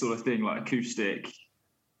doing this sort of thing, like acoustic,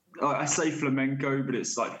 I say flamenco, but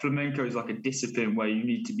it's like flamenco is like a discipline where you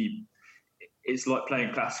need to be, it's like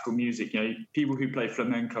playing classical music. People who play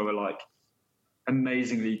flamenco are like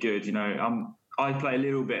amazingly good. I play a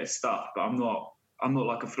little bit of stuff, but I'm not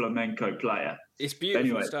like a flamenco player. It's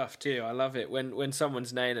beautiful stuff too. I love it when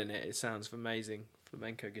someone's nailing it. It sounds amazing.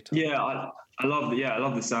 Flamenco guitar. Yeah, I love I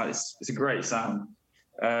love the sound. It's a great sound.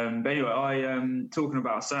 But anyway, I talking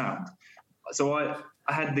about sound. So I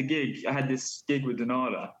had this gig with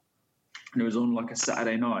Denala, and it was on like a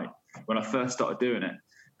Saturday night when I first started doing it.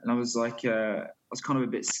 And I was like, I was kind of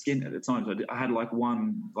a bit skint at the time. So I had like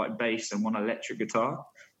one like bass and one electric guitar,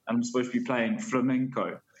 and I'm supposed to be playing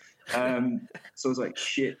flamenco. So I was like,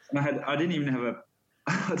 shit. And I didn't even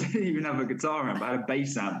have a guitar amp. I had a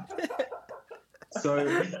bass amp. So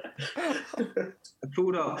I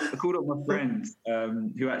called up my friend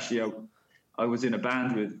who actually I was in a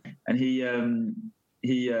band with, and he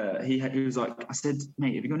was like, I said,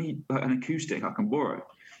 mate, have you got any an acoustic I can borrow?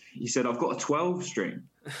 He said, I've got a 12-string.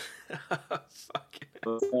 Fuck.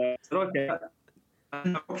 I said, okay, I had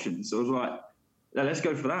no options. So I was like, yeah, let's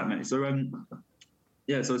go for that, mate. So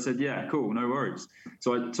so I said, yeah, cool, no worries.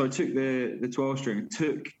 So I took the 12-string,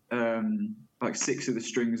 took like 6 of the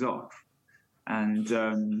strings off, and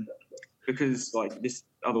because like this,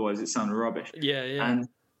 otherwise it sounded rubbish. Yeah.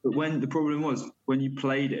 But when the problem was when you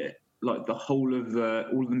played it, like the whole of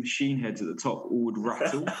all the machine heads at the top all would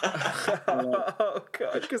rattle. Oh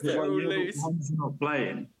god, because they're all loose. The ones not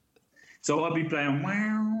playing. So I'd be playing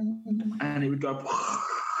wow, and it would go at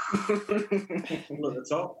the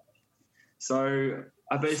top. So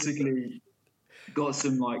I basically got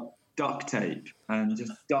some like duct tape and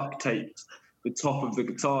just duct taped the top of the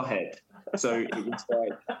guitar head, so it was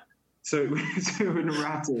like, so it would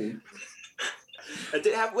rattle. How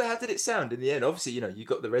did it sound in the end? Obviously, you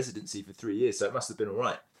got the residency for 3 years, so it must have been all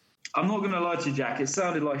right. I'm not going to lie to you, Jack. It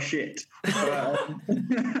sounded like shit.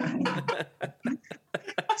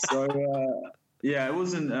 So yeah, it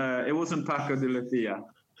wasn't Paco de la Tia.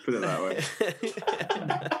 Put it that way.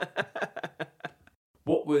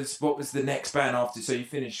 What was the next band after? So you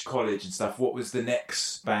finished college and stuff. What was the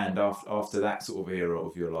next band after that sort of era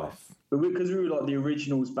of your life? But because we were like the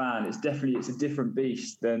originals band, it's a different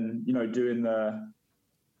beast than doing the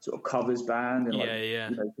sort of covers band. And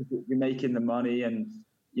you're making the money, and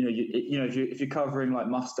if you're covering like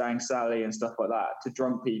Mustang Sally and stuff like that to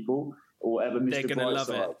drunk people or whatever, they're gonna love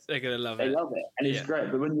it. They're gonna love it. They love it, and it's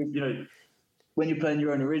great. But when you're playing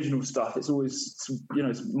your own original stuff, it's always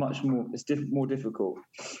it's much more more difficult.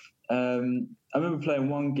 I remember playing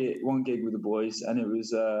one gig with the boys, and it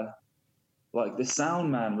was like the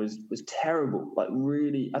sound man was terrible. Like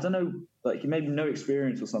really, I don't know, like he maybe no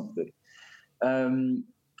experience or something.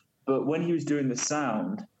 But when he was doing the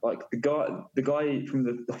sound, like the guy from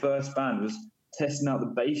the first band was testing out the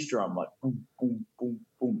bass drum, like boom, boom, boom,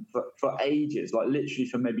 boom, for ages, like literally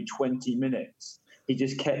for maybe 20 minutes. He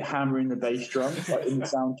just kept hammering the bass drum like in the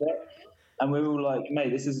sound check. And we were like,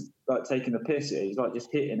 mate, this is like taking the piss here. He's like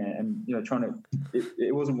just hitting it and, you know, trying to,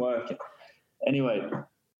 it wasn't working. Anyway,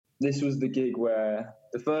 this was the gig where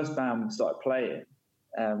the first band started playing.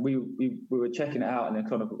 We were checking it out and then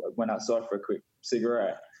kind of went outside for a quick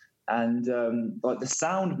cigarette. And like the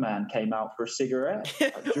sound man came out for a cigarette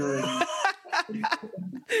like, during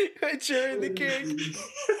the gig.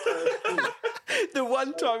 The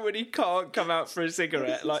one time when he can't come out for a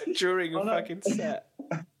cigarette, like during a fucking set.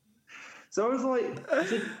 So I was like,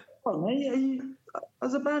 oh, mate,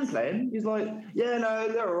 as a band playing? He's like, yeah, no,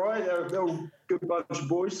 they're all right. They're all good bunch of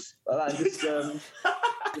boys. Like that. Just,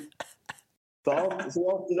 so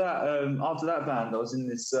after that band, I was in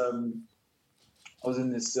this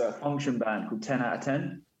function band called 10 Out of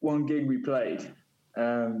 10. One gig we played,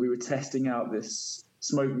 we were testing out this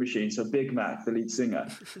smoke machine. So Big Mac, the lead singer,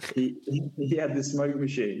 he had this smoke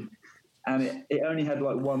machine, and it only had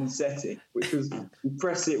like one setting, which was you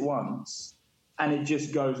press it once and it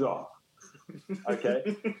just goes off.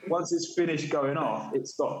 Okay, once it's finished going off, it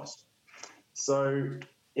stops. So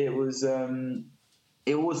it was.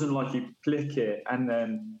 It wasn't like you click it and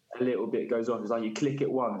then a little bit goes off. It's like you click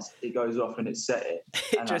it once, it goes off and it's set it.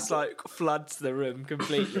 It just like floods the room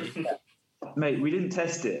completely. Yeah. Mate, we didn't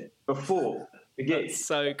test it before the gig. That's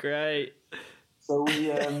so great. So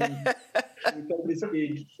we played this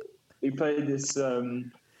gig. We played this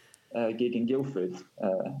gig in Guildford.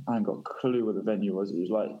 I ain't got a clue what the venue was. It was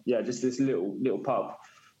like, yeah, just this little pub.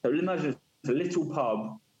 So imagine it's a little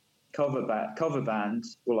pub. Cover band,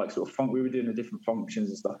 or like sort of funk. We were doing the different functions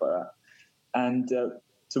and stuff like that, and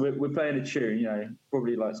so we're playing a tune, you know,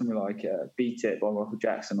 probably like something like "Beat It" by Michael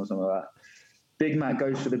Jackson or something like that. Big Mac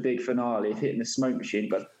goes for the big finale of hitting the smoke machine,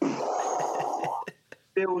 but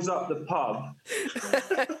fills up the pub,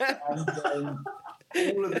 and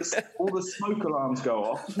all the smoke alarms go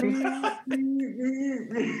off.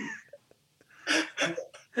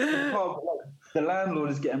 The landlord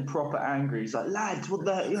is getting proper angry. He's like, lads, what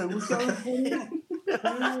the, you know, what's going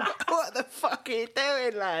on? What the fuck are you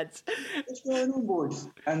doing, lads? What's going on, boys?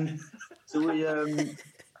 And so we had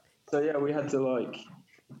to like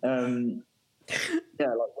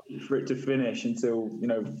wait for it to finish until, you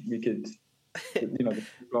know, we could, you know, the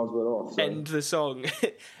alarms were off. So. End the song.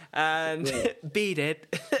 And beat it.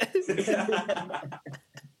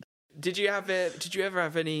 Did you ever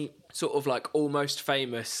have any sort of like almost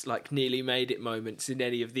famous, like nearly made it moments in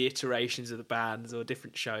any of the iterations of the bands or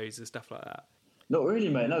different shows and stuff like that? Not really,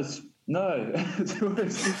 mate. No.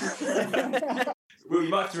 Well, you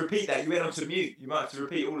might have to repeat that. You went on to mute. You might have to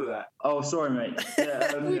repeat all of that. Oh, sorry, mate.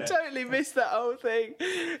 Yeah, we totally missed that whole thing.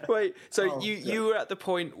 Wait, so you were at the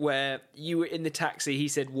point where you were in the taxi. He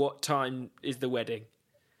said, "What time is the wedding?"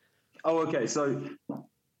 Oh, okay. So.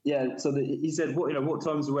 Yeah, so he said, what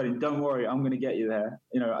time's the wedding? Don't worry, I'm going to get you there.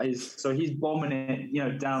 You know, he's bombing it, you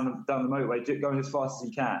know, down the motorway, going as fast as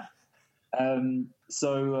he can.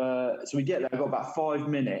 So we get there. I've got about 5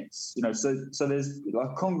 minutes. You know, so there's like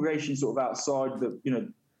a congregation sort of outside the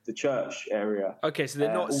church area. Okay, so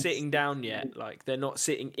they're not sitting down yet. Like they're not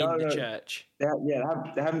sitting in the church. They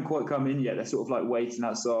haven't quite come in yet. They're sort of like waiting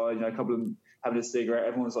outside. You know, a couple of them having a cigarette.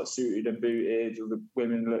 Everyone's like suited and booted. All the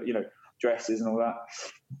women look, you know, dresses and all that.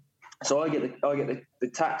 So I get the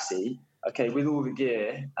taxi, okay, with all the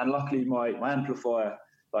gear, and luckily my amplifier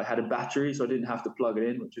like had a battery, so I didn't have to plug it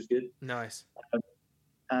in, which was good. Nice.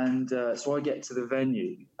 So I get to the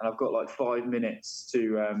venue, and I've got like 5 minutes to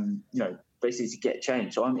you know, basically to get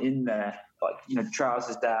changed. So I'm in there, like, you know,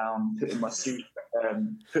 trousers down, putting my suit,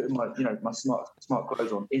 putting my, you know, my smart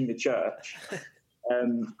clothes on in the church,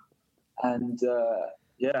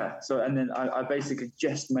 yeah. So, and then I basically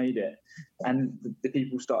just made it, and the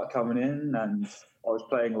people started coming in, and I was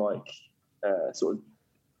playing like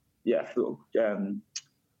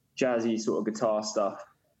jazzy sort of guitar stuff.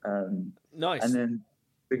 Nice. And then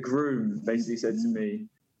the groom basically said to me,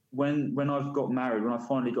 when I've got married, when I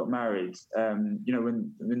finally got married, you know,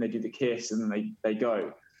 when they do the kiss and then they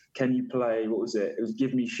go, can you play, what was it? It was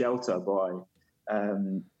 "Give Me Shelter" by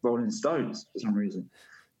Rolling Stones for some reason.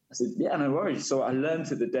 I said, yeah, no worries. So I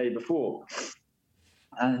learned it the day before.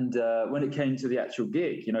 And when it came to the actual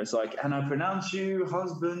gig, you know, it's like, and I pronounce you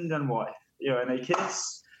husband and wife, you know, and they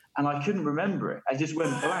kiss. And I couldn't remember it. I just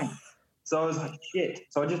went blank. So I was like, shit.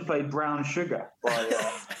 So I just played "Brown Sugar" by...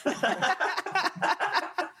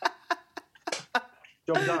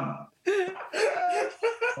 Job done.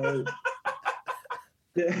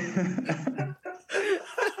 Yeah.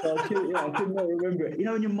 I couldn't remember it. You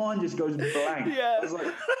know, when your mind just goes blank. Yeah. I was like,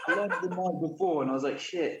 I learned it the night before, and I was like,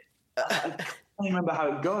 shit. I can't remember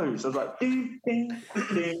how it goes. I was like, ding, ding,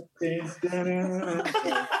 ding, ding, ding,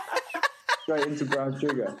 straight into Brown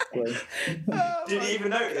Sugar. So. Did he even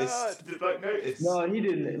notice? Did the bloke notice? No, he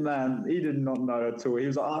didn't, man. He did not know at all. He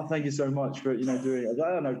was like, "Oh, thank you so much for doing it." I was like,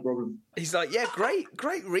 "Oh, no problem." He's like, yeah, great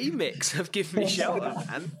remix of Give Me Shelter,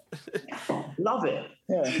 man. Love it.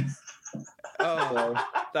 Yeah. Oh,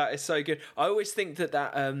 that is so good. I always think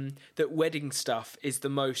that wedding stuff is the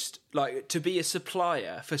most, like, to be a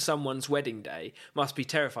supplier for someone's wedding day must be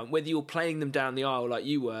terrifying. Whether you're playing them down the aisle like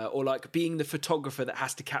you were, or like being the photographer that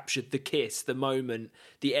has to capture the kiss, the moment,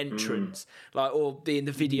 the entrance, like, or being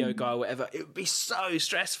the video guy or whatever, it would be so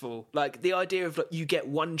stressful. Like, the idea of, like, you get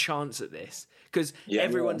one chance at this because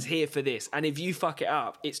everyone's here for this, and if you fuck it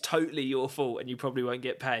up, it's totally your fault and you probably won't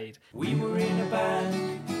get paid. We were in a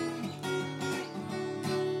band.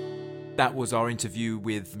 That was our interview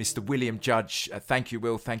with Mr. William Judge. Thank you,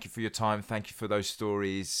 Will. Thank you for your time. Thank you for those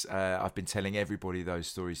stories. I've been telling everybody those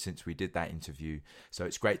stories since we did that interview. So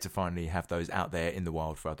it's great to finally have those out there in the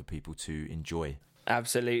wild for other people to enjoy.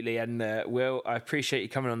 Absolutely. And Will, I appreciate you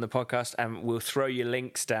coming on the podcast, and we'll throw your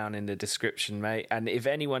links down in the description, mate. And if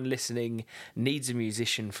anyone listening needs a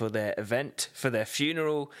musician for their event, for their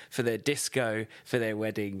funeral, for their disco, for their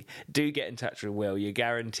wedding, do get in touch with Will. You're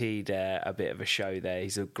guaranteed a bit of a show there.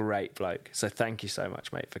 He's a great bloke. So thank you so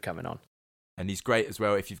much, mate, for coming on. And he's great as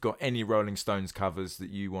well. If you've got any Rolling Stones covers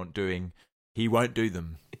that you want doing, he won't do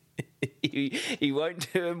them. He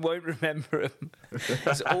won't do them, won't remember them.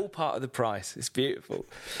 It's all part of the price. It's beautiful.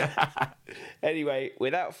 Anyway,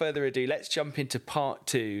 without further ado, let's jump into part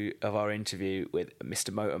 2 of our interview with Mr.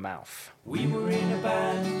 Motormouth. We were in a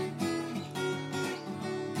band.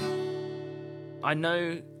 I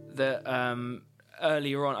know that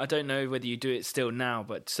earlier on, I don't know whether you do it still now,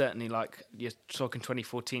 but certainly, like, you're talking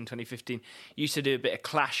 2014, 2015, you used to do a bit of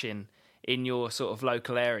clashing in your sort of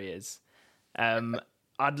local areas.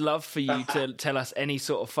 I'd love for you to tell us any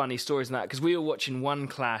sort of funny stories on that, because we were watching one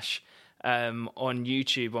clash on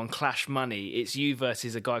YouTube on Clash Money. It's you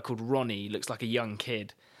versus a guy called Ronnie. He looks like a young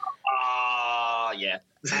kid. Yeah.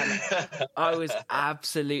 I was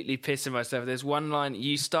absolutely pissing myself. There's one line,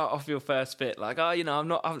 you start off your first bit like, I'm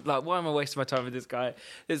like, why am I wasting my time with this guy?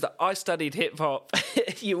 There's like, I studied hip hop.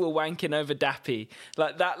 You were wanking over Dappy.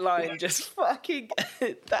 Like, that line just fucking,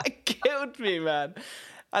 that killed me, man.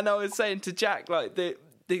 And I was saying to Jack, like, the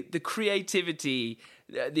creativity,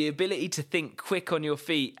 the ability to think quick on your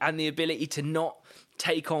feet, and the ability to not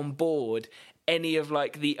take on board any of,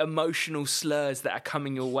 like, the emotional slurs that are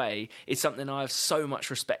coming your way is something I have so much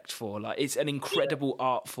respect for. Like, it's an incredible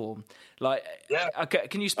art form. Like, okay,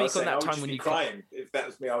 can you speak on that time when you crying? If that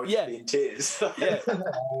was me, I would just be in tears.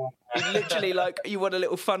 Literally, like, you want a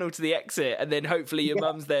little funnel to the exit, and then hopefully your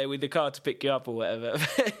mum's there with the car to pick you up or whatever.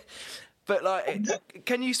 But, like,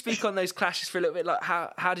 can you speak on those clashes for a little bit? Like,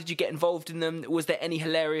 how did you get involved in them? Was there any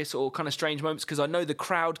hilarious or kind of strange moments? Because I know the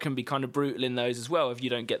crowd can be kind of brutal in those as well if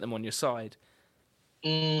you don't get them on your side.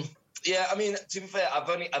 Yeah, I mean, to be fair, I've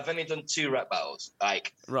only done 2 rap battles.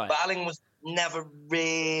 Like, right. Battling was never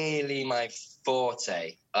really my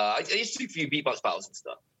forte. I used to do a few beatbox battles and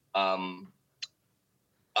stuff.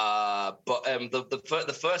 But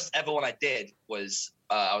the first ever one I did was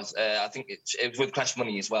I think it was with Clash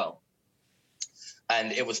Money as well.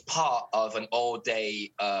 And it was part of an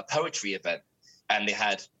all-day poetry event, and they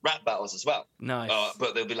had rap battles as well. Nice.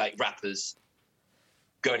 But there'll be like rappers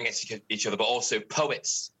going against each other, but also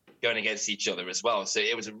poets going against each other as well. So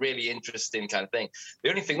it was a really interesting kind of thing.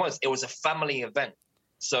 The only thing was, it was a family event,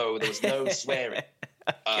 so there was no swearing.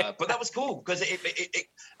 But that was cool because it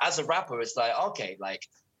as a rapper, it's like, okay, like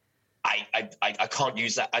I can't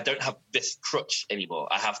use that. I don't have this crutch anymore.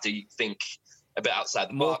 I have to think a bit outside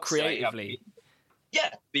the more box. creatively.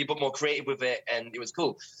 Be a bit more creative with it, and it was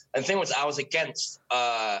cool. And the thing was, I was against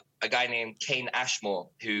a guy named Kane Ashmore,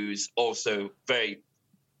 who's also very,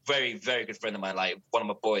 very, very good friend of mine, like one of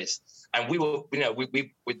my boys. And we were,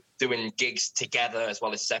 we were doing gigs together as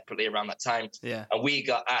well as separately around that time. Yeah. And we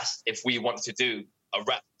got asked if we wanted to do a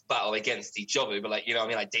rap battle against each other. We were like,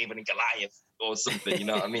 like David and Goliath or something, you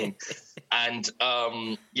know what I mean? And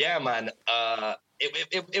yeah, man,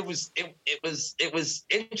 it was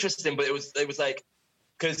interesting, but it was like,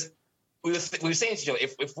 because we were saying to each other,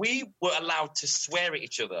 if we were allowed to swear at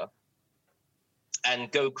each other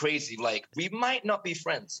and go crazy, like, we might not be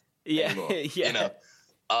friends anymore, yeah.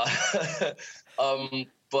 But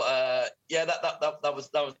yeah, that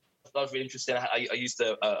was was really interested. I used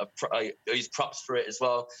I used props for it as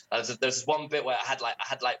well. There's this one bit where I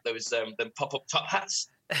had those them pop-up top hats.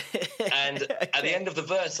 And at the end of the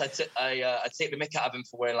verse, I take the mick out of him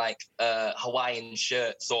for wearing like Hawaiian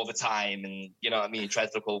shirts all the time, and you know what I mean, he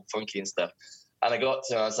tries to look all funky and stuff. And I got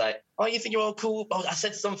to him, I was like, "Oh, you think you're all cool?" Oh, I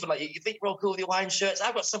said something like, "You think you're all cool with your Hawaiian shirts?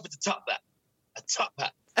 I've got something to top that, a top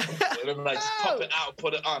hat." And I'm like, just pop it out,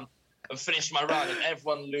 put it on, and finish my run, and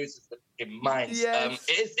everyone loses their minds. Yes.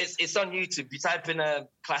 It's on YouTube. You type in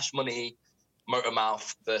Clash Money,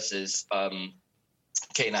 Motormouth versus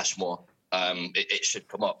Kane Ashmore. It should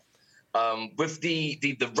come up. With the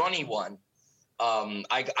Ronnie one,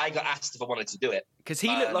 I got asked if I wanted to do it because he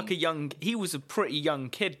looked like he was a pretty young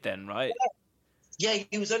kid then, right? Yeah,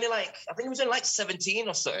 he was only like, I think he was only like 17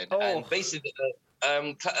 or something. Oh. And basically,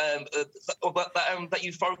 that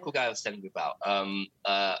euphorical guy I was telling you about,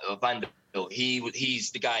 Vanderbilt,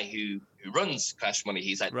 he's the guy who runs Clash Money.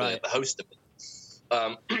 He's like the host of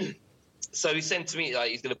it. So he said to me,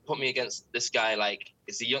 like, he's going to put me against this guy. Like,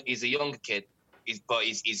 he's a younger kid, but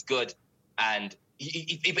he's good, and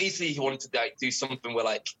he basically wanted to like do something where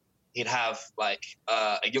like he'd have like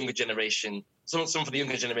a younger generation, something for the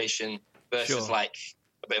younger generation versus like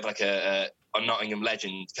a bit of like a Nottingham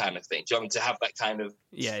legend kind of thing. Do you want to have that kind of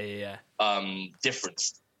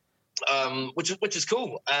difference? Which is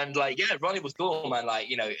cool, and like Ronnie was cool, man. Like,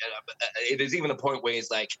 you know, there's even a point where he's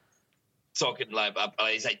like talking like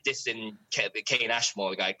he's like dissing Kane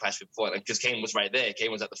Ashmore, the guy I clashed with before, because Kane was right there.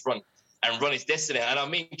 Kane was at the front, and Ronnie's dissing it, and I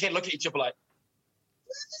mean, Kane look at each other like,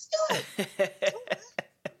 where's this going?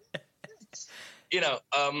 You know,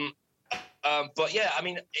 but yeah, I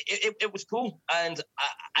mean, it was cool, and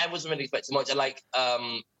I wasn't really expecting much. And like,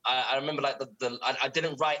 I remember like I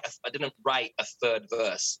didn't write a third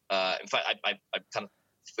verse. In fact, I kind of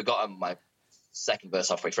forgotten my second verse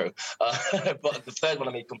halfway through, but the third one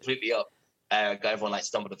I made completely up. Got everyone like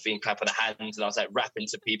stomping the feet and clapping their hands, and I was like rapping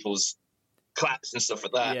to people's claps and stuff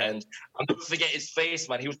like that. Yeah. And I'll never forget his face,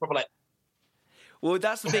 man. He was probably like, well,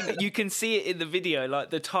 that's the thing. You can see it in the video, like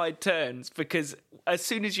the tide turns, because as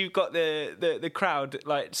soon as you've got the crowd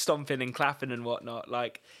like stomping and clapping and whatnot,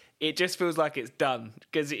 like it just feels like it's done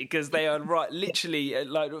because they are right, literally,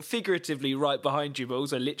 like figuratively right behind you, but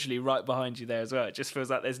also literally right behind you there as well. It just feels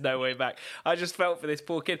like there's no way back. I just felt for this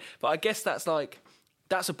poor kid, but I guess that's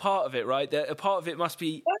a part of it, right? A part of it must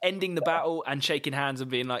be ending the battle and shaking hands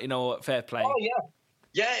and being like, you know what, fair play. Oh yeah.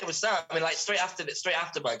 Yeah, it was that. I mean, like straight after,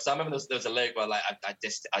 because I remember there was a lyric where like I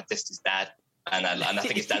dissed his dad, and I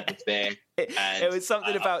think his dad was there. And it was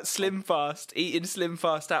something about Slim Fast, eating Slim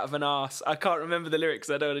Fast out of an arse. I can't remember the lyrics.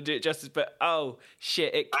 I don't want to do it justice, but oh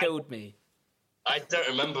shit, it killed me. I don't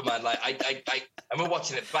remember, man. Like I remember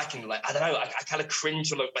watching it back and like I don't know. I kind of cringe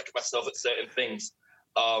to look back at myself at certain things.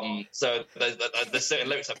 So there's certain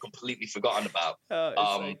lyrics I've completely forgotten about. Oh, it's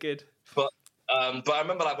so good. But I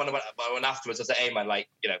remember like when I went afterwards, I said, "Hey man, like,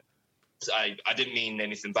 you know, I didn't mean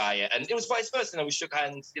anything by it," and it was vice versa. You know, we shook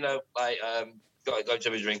hands. You know, like got to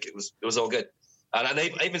have a drink. It was all good. And I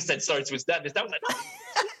even said sorry to his dad. His dad was like,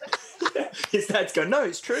 "No." His dad's going, "No,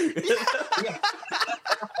 it's true."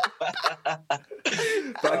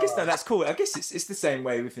 But I guess that's cool. I guess it's the same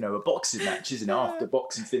way with, you know, a boxing match, isn't it? After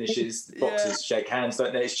boxing finishes, the boxers shake hands,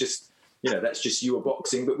 don't they? It's just, you know, that's just you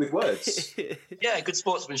boxing, but with words. Yeah, good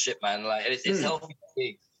sportsmanship, man. Like it's healthy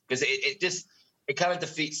because it kind of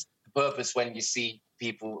defeats the purpose when you see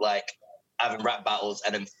people like having rap battles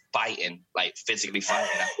and then fighting, like physically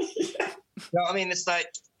fighting. You know what I mean? It's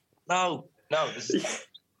like, no, this is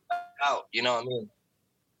out. You know what I mean?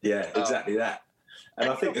 Yeah, exactly that. And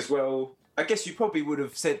I think as well, I guess you probably would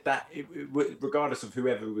have said that, regardless of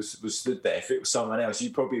whoever was stood there. If it was someone else, you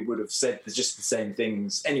probably would have said just the same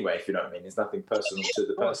things anyway, if you know what I mean. There's nothing personal to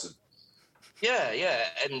the person. Yeah,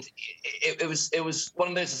 and it was one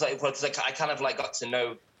of those, like, because I kind of like got to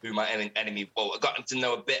know who my enemy. Well, I got to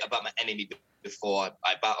know a bit about my enemy before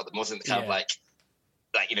I battled them. It wasn't kind of like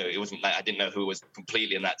you know, it wasn't like I didn't know who was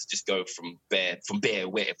completely in that to just go from bare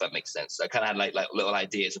wit, if that makes sense. So I kind of had like little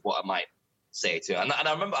ideas of what I might say to him. And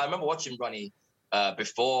I remember watching Ronnie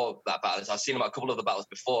before that battle. I've seen him at a couple of the battles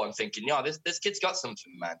before and thinking, yeah, this kid's got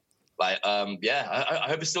something, man. Like, I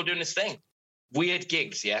hope he's still doing his thing. Weird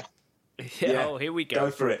gigs, yeah? Yeah. Oh, here we go.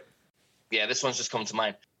 Go for it. Yeah, this one's just come to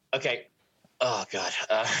mind. Okay. Oh, God.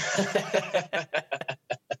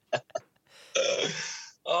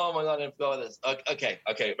 Oh, my God, I forgot this. Okay,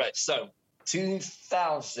 right. So,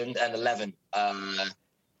 2011.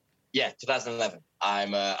 2011.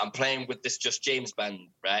 I'm playing with this Just James band,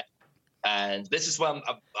 right? And this is where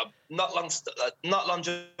I've not long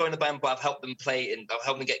joined the band, but I've helped them play and I've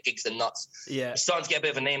helped them get gigs and nuts. Yeah, we're starting to get a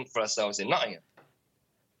bit of a name for ourselves in Nottingham.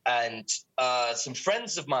 and some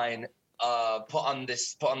friends of mine put on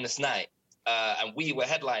this night, and we were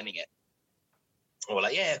headlining it. And we're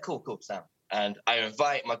like, yeah, cool, Sam. And I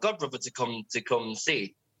invite my godbrother to come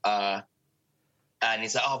see. And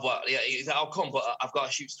he's like, oh, well, yeah, he's like, I'll come, but I've got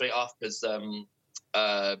to shoot straight off because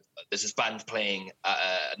there's this band playing at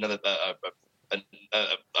a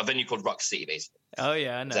venue called Rock City, basically. Oh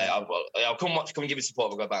yeah, I know. So I'll come watch, come and give you support.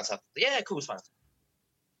 We'll go bounce after. Yeah, cool, it's fine.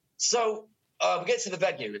 So we get to the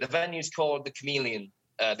venue. The venue's called the Chameleon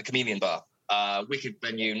Bar. Wicked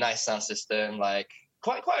venue, nice sound system, like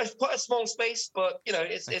quite a small space, but you know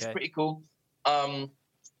it's pretty cool. And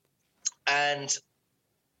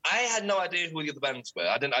I had no idea who the other bands were.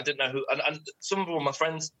 I didn't know who. And some of them were my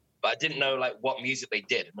friends, but I didn't know like what music they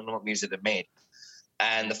did. I didn't know what music they made.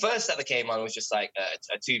 And the first set that came on was just like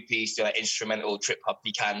a two-piece, like instrumental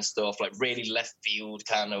trip-hoppy kind of stuff, like really left field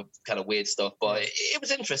kind of weird stuff. But it was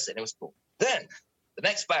interesting. It was cool. Then the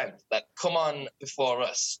next band that come on before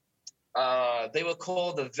us, they were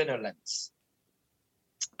called the Vinolents.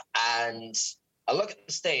 And I look at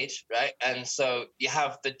the stage, right? And so you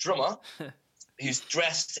have the drummer who's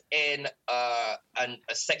dressed in a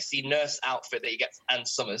sexy nurse outfit that you get from Ann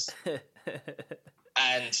Summers.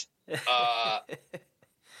 And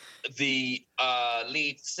the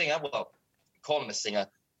lead singer, well, call him a singer,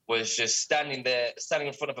 was just standing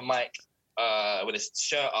in front of a mic with his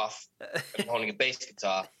shirt off and holding a bass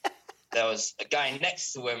guitar. There was a guy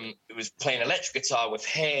next to him who was playing electric guitar with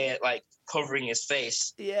hair like covering his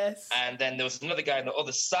face. Yes. And then there was another guy on the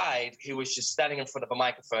other side who was just standing in front of a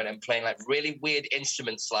microphone and playing like really weird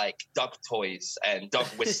instruments like dog toys and dog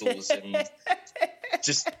whistles and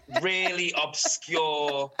just really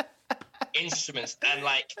obscure instruments. And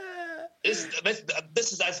like this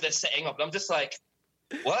is as they're setting up. I'm just like,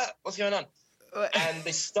 what's going on? And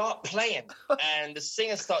they start playing, and the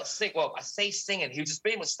singer starts singing. Well, I say singing. He was just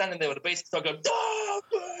pretty much standing there with a bass guitar going,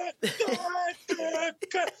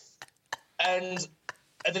 and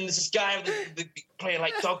then there's this guy playing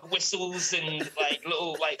like dog whistles and like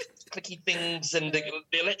little like clicky things, and the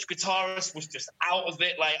electric guitarist was just out of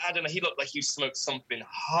it. Like I don't know, he looked like he smoked something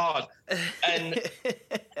hard. And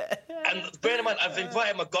bear in mind, I've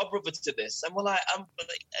invited my godbrother to this, and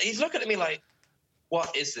he's looking at me like,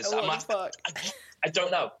 what is this? I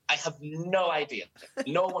don't know. I have no idea.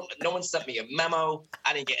 No one sent me a memo.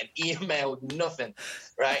 I didn't get an email, nothing,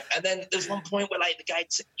 right? And then there's one point where like the guy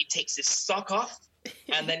he takes his sock off,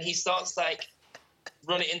 and then he starts like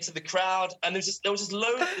running into the crowd. And there was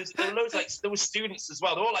loads like there were students as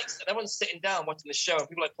well. They're all like everyone's sitting down watching the show, and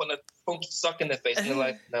people like putting a funky sock in their face, and they're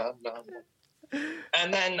like, no.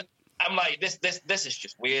 And then I'm like, this is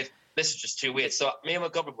just weird. This is just too weird. So me and my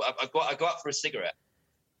godbrother, I go out for a cigarette.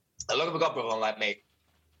 I look at my godbrother, I'm like, mate,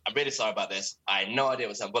 I'm really sorry about this. I had no idea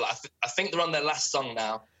what's happening. Well, I think they're on their last song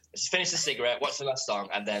now. Let's just finish the cigarette, watch the last song,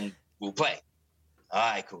 and then we'll play. All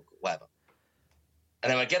right, cool, whatever.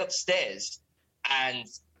 And then I get upstairs, and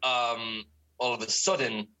all of a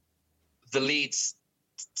sudden, the lead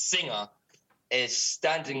singer is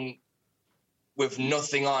standing with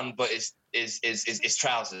nothing on but his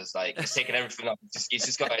trousers. Like, he's taking everything off. He's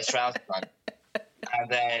just got his trousers on. And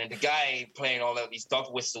then the guy playing all of these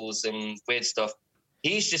dog whistles and weird stuff,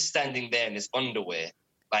 he's just standing there in his underwear,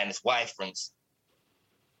 like in his wife fronts.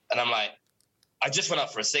 And I'm like, I just went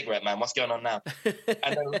up for a cigarette, man. What's going on now?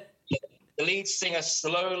 And then the lead singer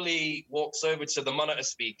slowly walks over to the monitor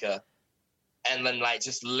speaker and then like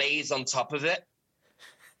just lays on top of it.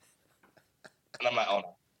 And I'm like, oh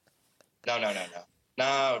no.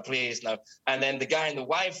 No, please, no. And then the guy in the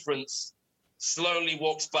wide fronts slowly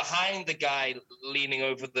walks behind the guy leaning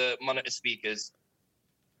over the monitor speakers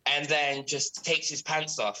and then just takes his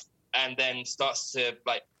pants off and then starts to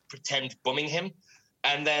like pretend bumming him.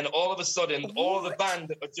 And then all of a sudden, all of the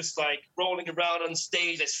band are just like rolling around on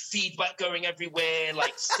stage. There's feedback going everywhere,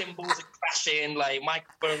 like cymbals are crashing, like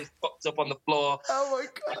microphones fucked up on the floor. Oh my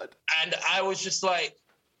God. And I was just like,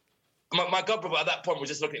 my godbrother at that point was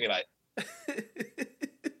just looking at me like, you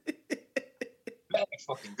better be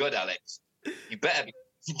fucking good, Alex. You better be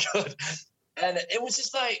good. And it was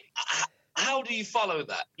just like, how do you follow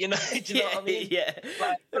that? You know, do you know what I mean? Yeah,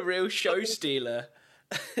 like, a real show stealer.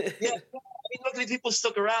 Yeah, I mean, luckily people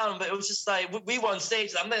stuck around, but it was just like, we were on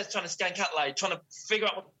stage, I'm there trying to scan cat light, trying to figure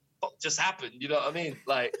out what the fuck just happened, you know what I mean?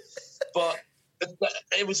 Like, but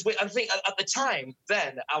it was weird. I think at the time,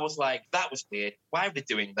 then, I was like, that was weird. Why are they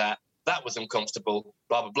doing that? That was uncomfortable,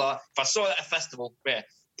 blah, blah, blah. If I saw it at a festival, yeah.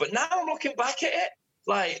 But now I'm looking back at it,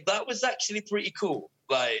 like, that was actually pretty cool.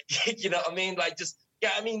 Like, you know what I mean? Like, just,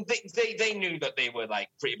 yeah, I mean, they knew that they were, like,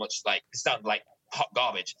 pretty much, like, it sounded like hot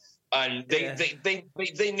garbage. and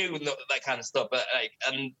they knew that kind of stuff. But like,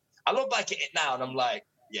 and I look back at it now, and I'm like,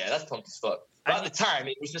 yeah, that's punk as fuck. But at the time,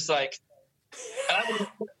 it was just like,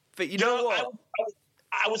 but you know what?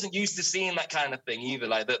 I wasn't used to seeing that kind of thing either,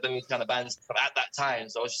 like those kind of bands at that time.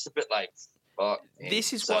 So I was just a bit like, fuck.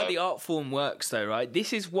 This is why the art form works, though, right?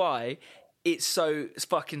 This is why it's so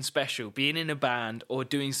fucking special, being in a band or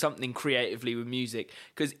doing something creatively with music.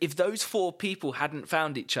 Because if those four people hadn't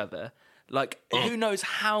found each other, like, who knows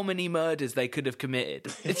how many murders they could have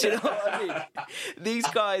committed? Do you know what I mean? These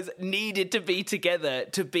guys needed to be together,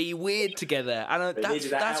 to be weird together. And that's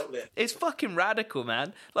it's fucking radical,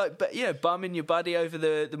 man. Like, but yeah, bumming your buddy over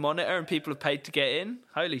the monitor and people have paid to get in.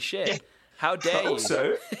 Holy shit. Yeah. How dare you?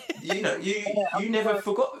 Also, you know, you never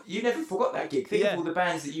forgot that gig. Think of all the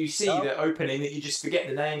bands that you see that are opening that you just forget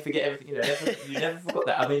the name, forget everything. You never forgot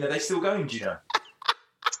that. I mean, are they still going? Do you know?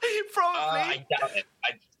 Probably. I doubt it.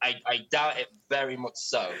 I doubt it very much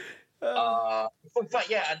so. In fact,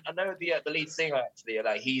 yeah, I know the lead singer actually.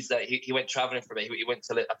 Like he went traveling for a bit. He went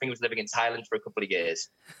to I think he was living in Thailand for a couple of years.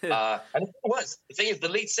 And the thing is, the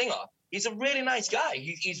lead singer, he's a really nice guy.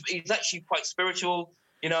 He's actually quite spiritual.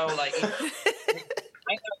 You know, like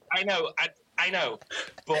I know,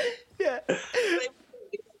 but yeah.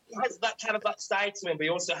 He has that kind of that side to him, but he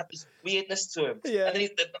also had this weirdness to him. Yeah. And then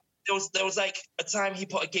there was like a time he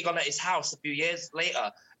put a gig on at his house a few years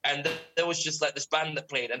later, and there was just like this band that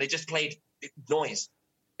played, and they just played noise.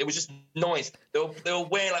 It was just noise. They were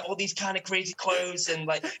wearing like all these kind of crazy clothes, and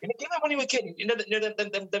like, you know when you were a kid, you know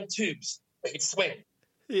them tubes that you'd swing.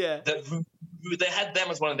 Yeah. They had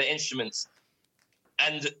them as one of the instruments,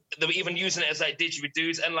 and they were even using it as like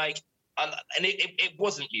didgeridoos, and like. And it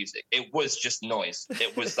wasn't music. It was just noise.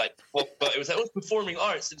 It was like, but it was like performing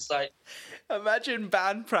arts. It's like, imagine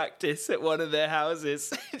band practice at one of their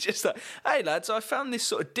houses. Just like, hey lads, I found this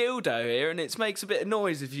sort of dildo here, and it makes a bit of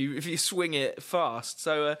noise if you swing it fast.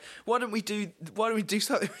 So why don't we do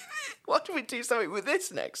something? Why don't we do something with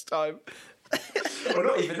this next time? Well,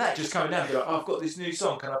 not even that. Just coming down, and be like, I've got this new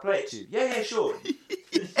song. Can I play it to you? Yeah, sure.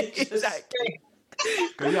 Exactly.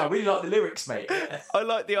 Yeah, I really like the lyrics, mate. I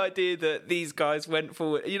like the idea that these guys went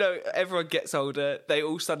forward. You know, everyone gets older. They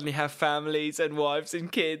all suddenly have families and wives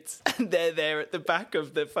and kids, and they're there at the back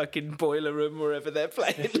of the fucking boiler room wherever they're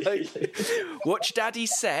playing. Like, watch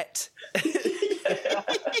Daddy's set. Yeah,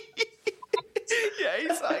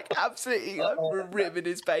 he's like absolutely like ripping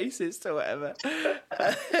his bassist or whatever.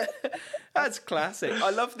 That's classic.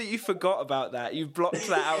 I love that you forgot about that. You blocked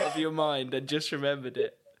that out of your mind and just remembered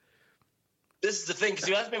it. This is the thing, because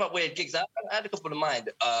you asked me about weird gigs. I had a couple in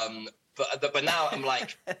mind, but now I'm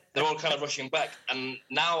like, they're all kind of rushing back, and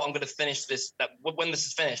now I'm going to finish this. When this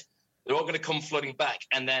is finished, they're all going to come flooding back,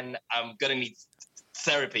 and then I'm going to need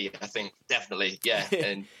therapy. I think definitely, yeah.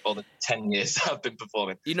 In all the 10 years I've been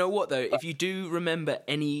performing. You know what though? If you do remember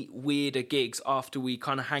any weirder gigs after we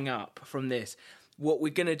kind of hang up from this, what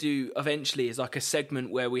we're going to do eventually is like a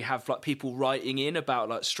segment where we have like people writing in about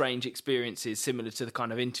like strange experiences similar to the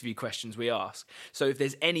kind of interview questions we ask. So if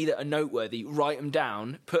there's any that are noteworthy, write them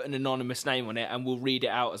down, put an anonymous name on it, and we'll read it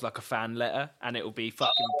out as like a fan letter, and it'll be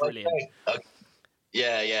fucking brilliant. Okay.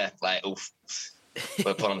 Yeah. Like, oof.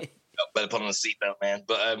 Better put on a seatbelt, man.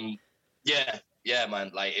 But yeah,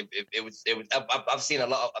 man. Like it was. I've seen a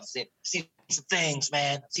lot. I've seen some things,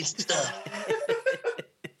 man. I've seen some stuff.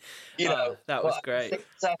 You know, that was great.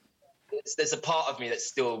 There's a part of me that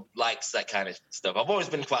still likes that kind of stuff. I've always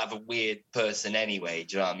been quite of a weird person anyway.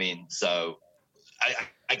 Do you know what I mean? So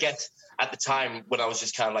I guess at the time when I was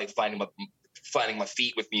just kind of like finding my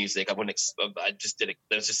feet with music, I just didn't.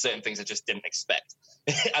 There's just certain things I just didn't expect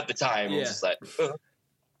at the time. Yeah. I was just like,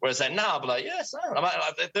 whereas like now, I'll be like, yes,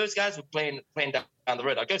 if those guys were playing down the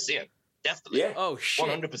road, I'd go see them. Definitely. Yeah. Oh shit.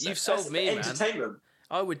 100%. You've sold me, man. Entertainment.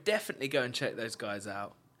 I would definitely go and check those guys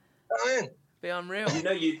out. Oh, be unreal. You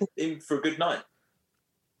know, you're in for a good night.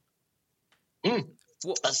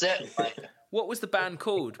 That's it. What was the band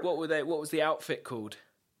called? What was the outfit called?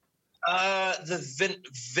 The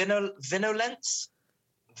Vinolents.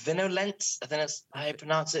 Vinolents. I think that's how you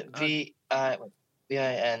pronounce it. VIN.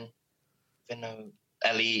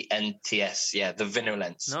 Lents. Yeah, the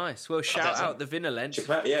Vinolents. Nice. Well, shout out the Vinolents. Check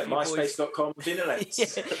them out. Yeah, myspace.com Vinolents.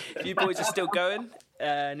 If you boys are still going,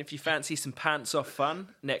 and if you fancy some pants off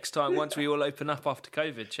fun next time, once we all open up after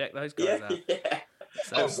COVID, check those guys out. Yeah.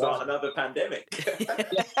 So start another pandemic.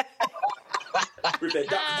 With their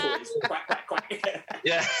duck toys. Quack, quack, quack.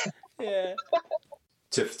 Yeah.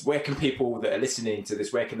 Where can people that are listening to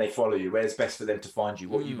this, where can they follow you? Where's best for them to find you?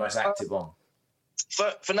 What are you most active on?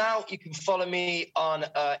 For now, you can follow me on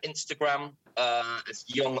Instagram. It's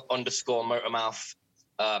young_motormouth.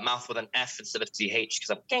 mouth with an F instead of TH because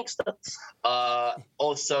I'm gangster.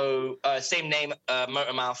 Also, same name,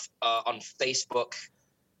 Motormouth on Facebook.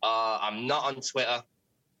 I'm not on Twitter.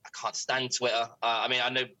 I can't stand Twitter. I mean, I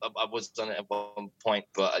know I was on it at one point,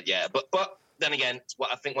 but yeah. But then again,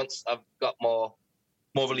 I think once I've got more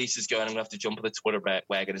releases going, I'm gonna have to jump on the Twitter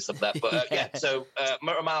wagon and stuff like that. But yeah, so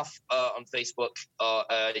Motormouth on Facebook,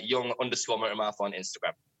 young_Motormouth on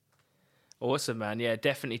Instagram. Awesome, man. Yeah,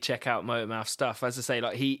 definitely check out Motormouth stuff. As I say,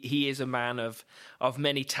 like he is a man of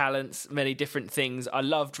many talents, many different things. I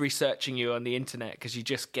loved researching you on the internet because you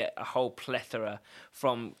just get a whole plethora,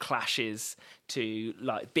 from clashes to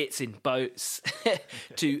like bits in boats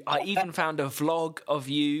to I even found a vlog of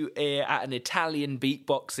you at an Italian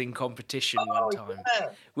beatboxing competition one time,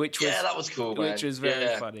 which was that was cool, man. Which was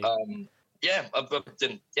very funny. I've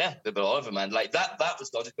been all over, man. Like that was.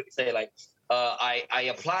 I'll just quickly say, like. I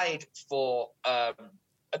applied for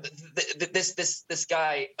this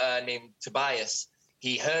guy named Tobias.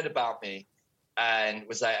 He heard about me and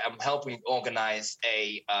was like, "I'm helping organize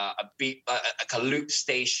a loop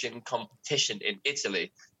station competition in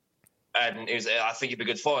Italy," and it was, I think you'd be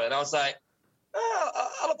good for it. And I was like,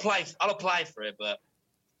 "I'll apply for it, but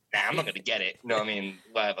I'm not going to get it." You know what I mean?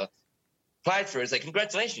 Whatever. Applied for it. It's like,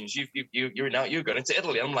 "Congratulations, you're going into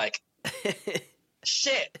Italy." I'm like.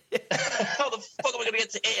 Shit! How the fuck am I going to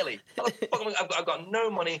get to Italy? I've got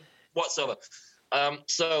no money whatsoever.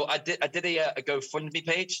 So I did a GoFundMe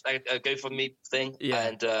page, a GoFundMe thing,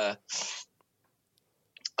 and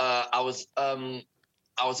I was on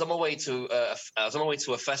my way to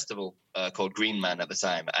a festival called Green Man at the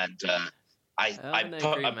time, and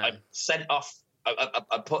I sent off.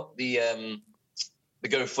 I put the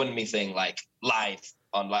GoFundMe thing like live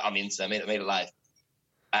on the internet. I made it live,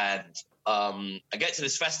 and. I get to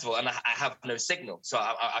this festival and I have no signal, so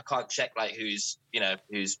I can't check like who's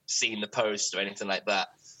seen the post or anything like that.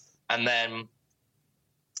 And then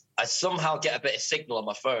I somehow get a bit of signal on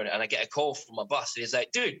my phone, and I get a call from my boss. And he's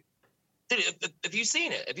like, "Dude, have you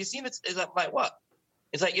seen it? Have you seen it?" Is that like what?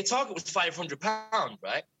 It's like, "Your target was £500,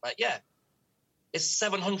 right?" Like, yeah, it's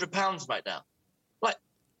 £700 right now. Like,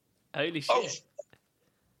 holy shit! Oh,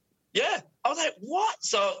 yeah, I was like, "What?"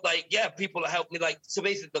 So, like, yeah, people helped me. Like, so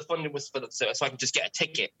basically, the funding was so I can just get a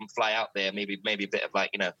ticket and fly out there. Maybe a bit of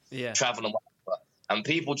like, travel and whatever. And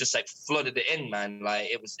people just like flooded it in, man. Like,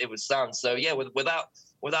 it was sound. So yeah, without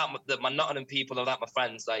my Nottingham people, without my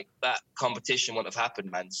friends, like that competition wouldn't have happened,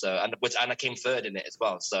 man. So and I came third in it as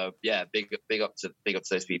well. So yeah, big up to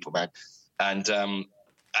those people, man. And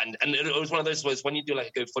it was one of those ways when you do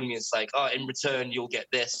like a GoFundMe, it's like, "Oh, in return you'll get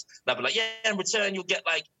this." And I'll be like, "Yeah, in return you'll get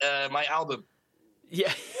like my album."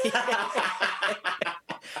 Yeah.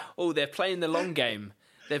 Oh, they're playing the long game.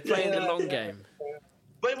 They're playing the long game.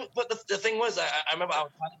 But the thing was, I remember I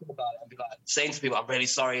was panicking about it and be like saying to people, "I'm really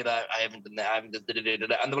sorry that I haven't done that." And they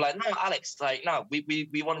were like, "No, Alex, like no, we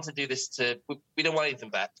wanted to do this we don't want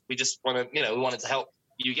anything back. We just want to, we wanted to help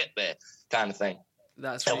you get there," kind of thing.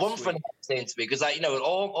 That's really one sweet. friend was saying to me, because like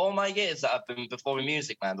all my years that I've been performing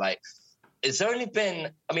music, man, like it's only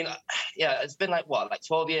been, it's been like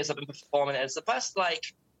 12 years I've been performing. And it's the past like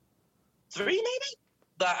 3 maybe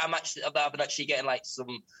that I've been actually getting like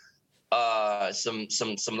some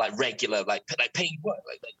like regular like paid work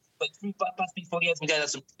like through past 4 years I'm getting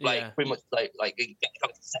some pretty much like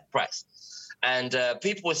set price. And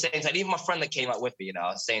people were saying, and even my friend that came out with me,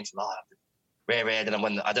 I was saying to him, rare, I don't know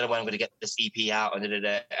when I'm going to get this EP out, and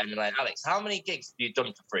they're like, "Alex, how many gigs have you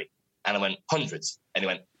done for free?" And I went, "Hundreds." And he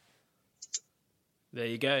went, "There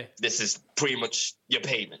you go. This is pretty much your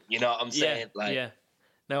payment." You know what I'm saying?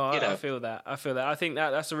 No, I feel that. I think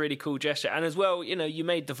that's a really cool gesture. And as well, you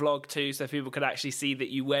made the vlog too, so people could actually see that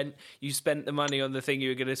you spent the money on the thing you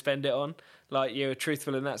were going to spend it on. Like, you were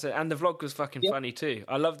truthful in that sense. And the vlog was fucking funny too.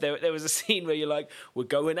 I love there was a scene where you're like, "We're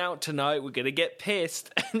going out tonight, we're going to get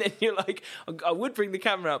pissed." And then you're like, "I would bring the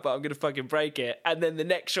camera up, but I'm going to fucking break it." And then the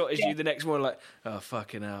next shot is you the next morning like, "Oh,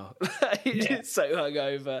 fucking hell." It's so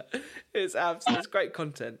hungover. It's great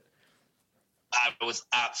content. It was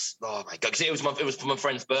oh my god! Because it was for my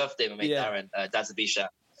friend's birthday. My mate Darren, Dad's a B-Shot.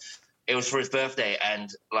 It was for his birthday, and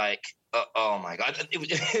like, oh my god,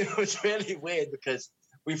 it was really weird because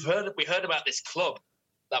we heard about this club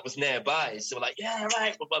that was nearby. So we're like, "Yeah,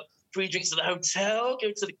 right, we'll have 3 drinks at the hotel,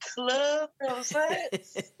 go to the club."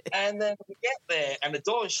 And then we get there, and the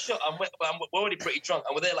door is shut. And we're already pretty drunk,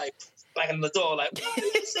 and we're there like banging on the door, like,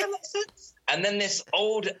 and then this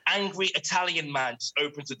old angry Italian man just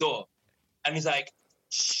opens the door. And he's like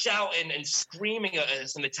shouting and screaming at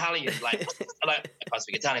us in Italian, like I can't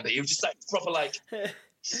speak Italian, but he was just like proper like, and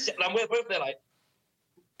we're both there like,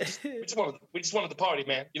 we just wanted the party,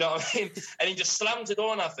 man. You know what I mean? And he just slammed the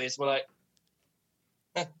door in our face. We're like,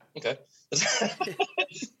 okay.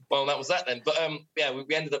 Well, that was that then. But yeah,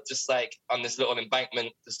 we ended up just like on this little embankment,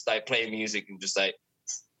 just like playing music and just like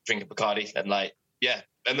drinking Bacardi and like, yeah.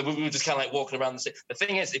 And then we were just kind of like walking around the city. The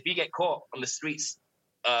thing is, if you get caught on the streets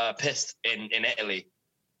pissed in Italy,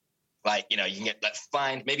 like, you know, you can get like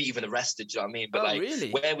fined, maybe even arrested, do you know what I mean? But like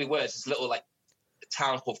really? Where we were, it's this little like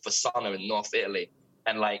town called Fasano in North Italy.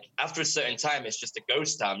 And like after a certain time, it's just a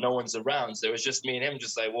ghost town. No one's around. So it was just me and him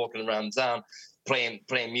just like walking around town, playing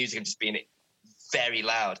music and just being very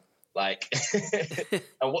loud. Like,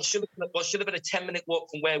 and what should have been a 10-minute walk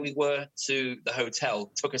from where we were to the hotel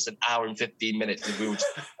took us an hour and 15 minutes, and we were just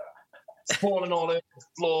falling all over the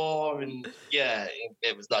floor, and yeah,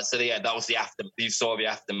 it was nuts. So yeah, that was the after. You saw the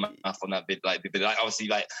aftermath on that bit. Like obviously,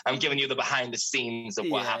 like I'm giving you the behind the scenes of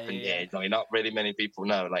what happened here. You know, not really many people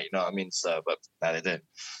know. Like, you know what I mean? So, but no, they did.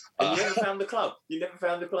 And you never found the club. You never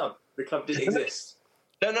found the club. The club didn't exist.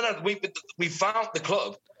 No. We found the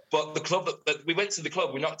club. But the club that we went to the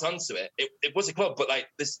club, we knocked onto it. It was a club, but like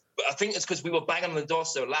this, but I think it's because we were banging on the door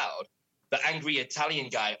so loud, the angry Italian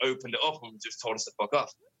guy opened it up and just told us to fuck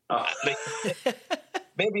off. Oh. Like,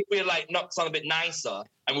 maybe we were like knocked on a bit nicer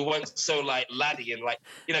and we weren't so like laddie and like,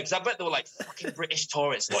 you know, because I bet they were like fucking British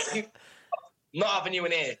tourists. What, you, not having you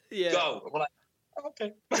in here. Yeah. Go. And we're like, oh,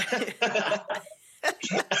 okay.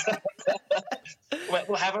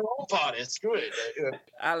 We'll have our own party. Screw it. Yeah.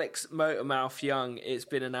 Alex Motormouth Young, it's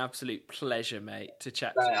been an absolute pleasure, mate, to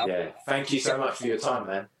chat to you. Yeah, thank you so much for your time,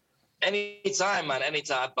 man. Anytime, man.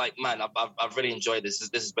 Anytime. Like, man, I've really enjoyed this.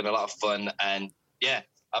 This has been a lot of fun, and yeah,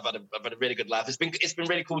 I've had a really good laugh. It's been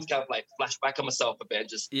really cool to kind of like flash back on myself a bit and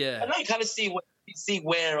just and now you kind of see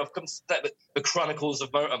where I've come to the chronicles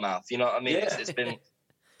of Motormouth. You know what I mean? Yeah. It's been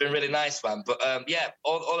really nice, man. But yeah,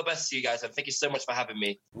 all the best to you guys, and thank you so much for having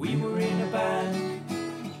me. We were in a band.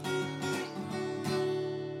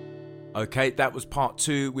 Okay, that was part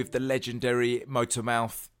 2 with the legendary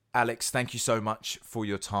Motormouth. Alex, thank you so much for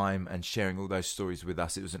your time and sharing all those stories with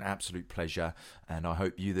us. It was an absolute pleasure, and I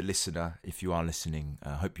hope you, the listener, if you are listening,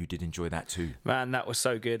 I hope you did enjoy that too. Man, that was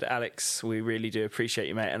so good. Alex, we really do appreciate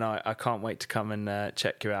you, mate, and I can't wait to come and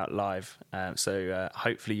check you out live. So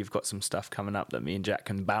hopefully you've got some stuff coming up that me and Jack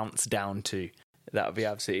can bounce down to. That would be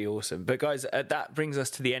absolutely awesome. But guys, that brings us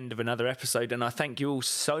to the end of another episode, and I thank you all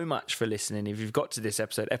so much for listening. If you've got to this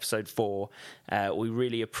episode 4, we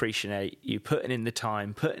really appreciate you putting in the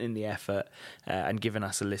time, putting in the effort, and giving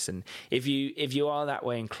us a listen. If you are that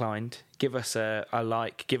way inclined, give us a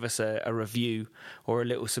like, give us a review, or a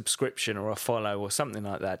little subscription, or a follow, or something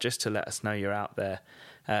like that, just to let us know you're out there.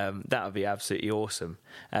 That would be absolutely awesome.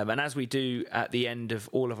 And as we do at the end of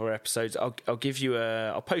all of our episodes, I'll give you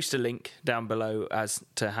I'll post a link down below as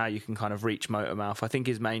to how you can kind of reach Motormouth. I think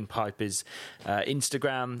his main pipe is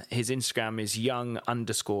Instagram. His Instagram is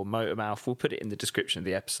young_Motormouth. We'll put it in the description of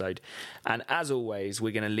the episode. And as always,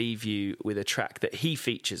 we're going to leave you with a track that he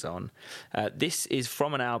features on. This is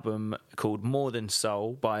from an album called More Than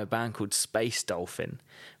Soul by a band called Space Dolphin,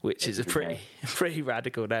 which is a pretty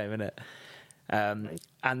radical name, isn't it?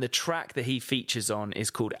 And the track that he features on is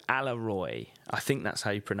called Alaroy. I think that's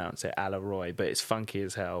how you pronounce it, Alaroy, but it's funky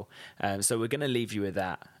as hell. So we're going to leave you with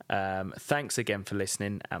that. Thanks again for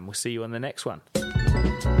listening, and we'll see you on the next one.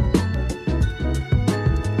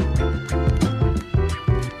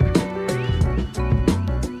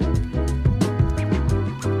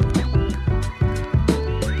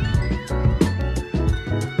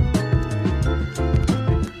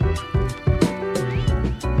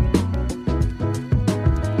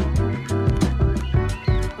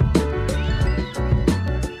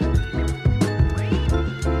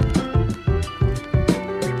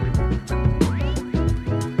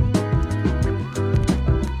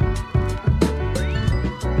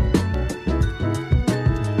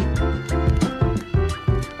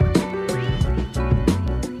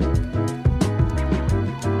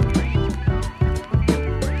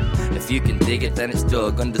 Then it's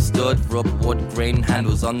dug, understood. Rub wood, grain,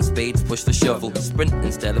 handles on spades, push the shovel. Sprint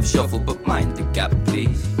instead of shuffle, but mind the gap,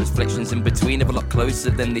 please. Reflections in between are a lot closer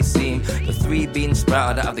than they seem. The 3 being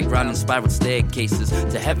sprouted out of the ground in spiral staircases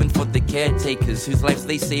to heaven for the caretakers whose lives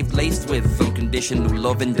they saved, laced with unconditional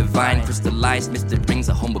love and divine. Crystallized mystic rings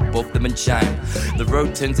a home above them and chime. The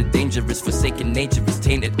road turns to dangerous, forsaken nature is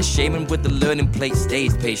tainted. A shaman with the learning plate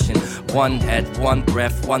stays patient. One head, one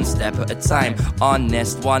breath, one step at a time.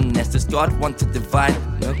 Honest, oneness, does God want to divide?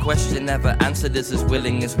 No question ever answered, is as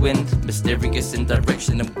willing as wind. Mysterious in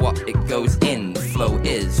direction of what it goes in. The flow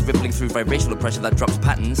is rippling through vibrational pressure that drops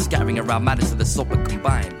patterns, scattering around matters of the soul but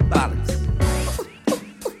combined balance.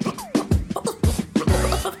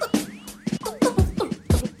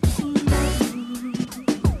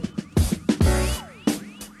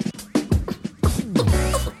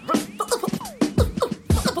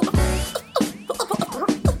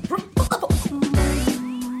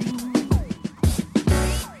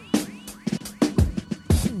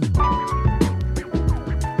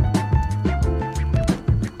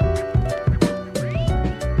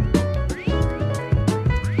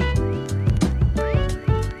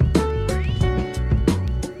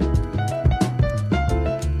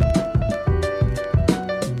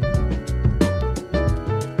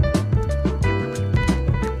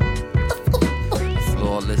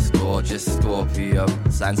 just Scorpio.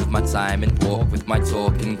 Signs of my time and walk with my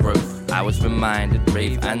talking growth. I was reminded,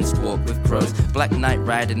 brave and squawk with crows. Black Knight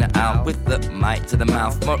riding it out with the mic to the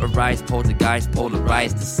mouth. Motorized, poltergeist,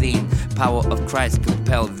 polarized the scene. Power of Christ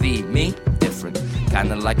compel thee, me? Different.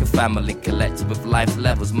 Kinda like a family collected with life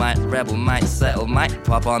levels. Might rebel, might settle, might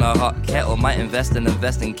pop on a hot kettle. Might invest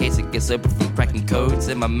in case it gets open from cracking codes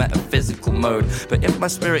in my metaphysical mode. But if my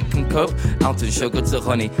spirit can cope, I'll turn sugar to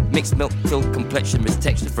honey. Mixed milk till complexion is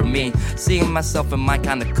texture from me. Seeing myself in my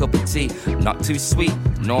kind of cup of tea. Not too sweet,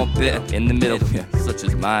 nor bitter, in the middle, yeah, such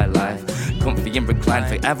is my life. Comfy and recline,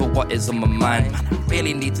 forever what is on my mind. Man, I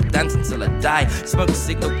really need to dance until I die. Smoke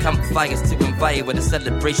signal campfires to invite where the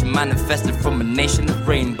celebration manifested from a nation of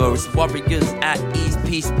rainbows. Warriors at ease,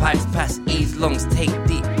 peace pipes past ease lungs. Take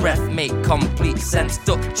deep breath, make complete sense.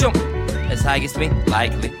 Duck, jump as high as me,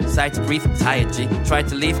 likely. Sigh to breathe, tired G. Try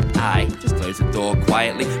to leave, I just close the door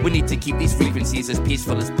quietly. We need to keep these frequencies as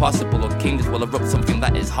peaceful as possible, or kingdoms will erupt something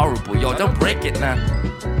that is horrible. Yo, don't break it now.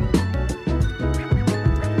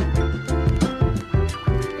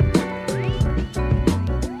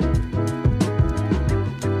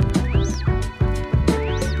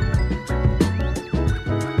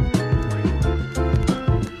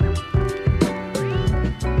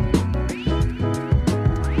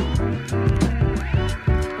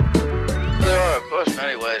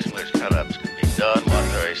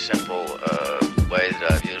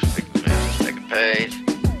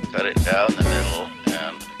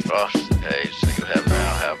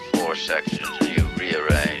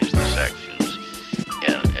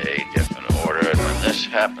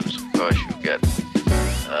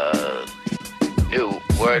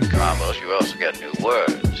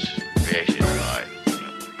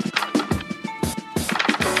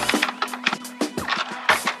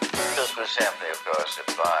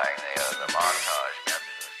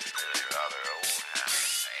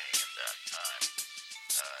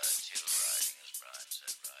 Tune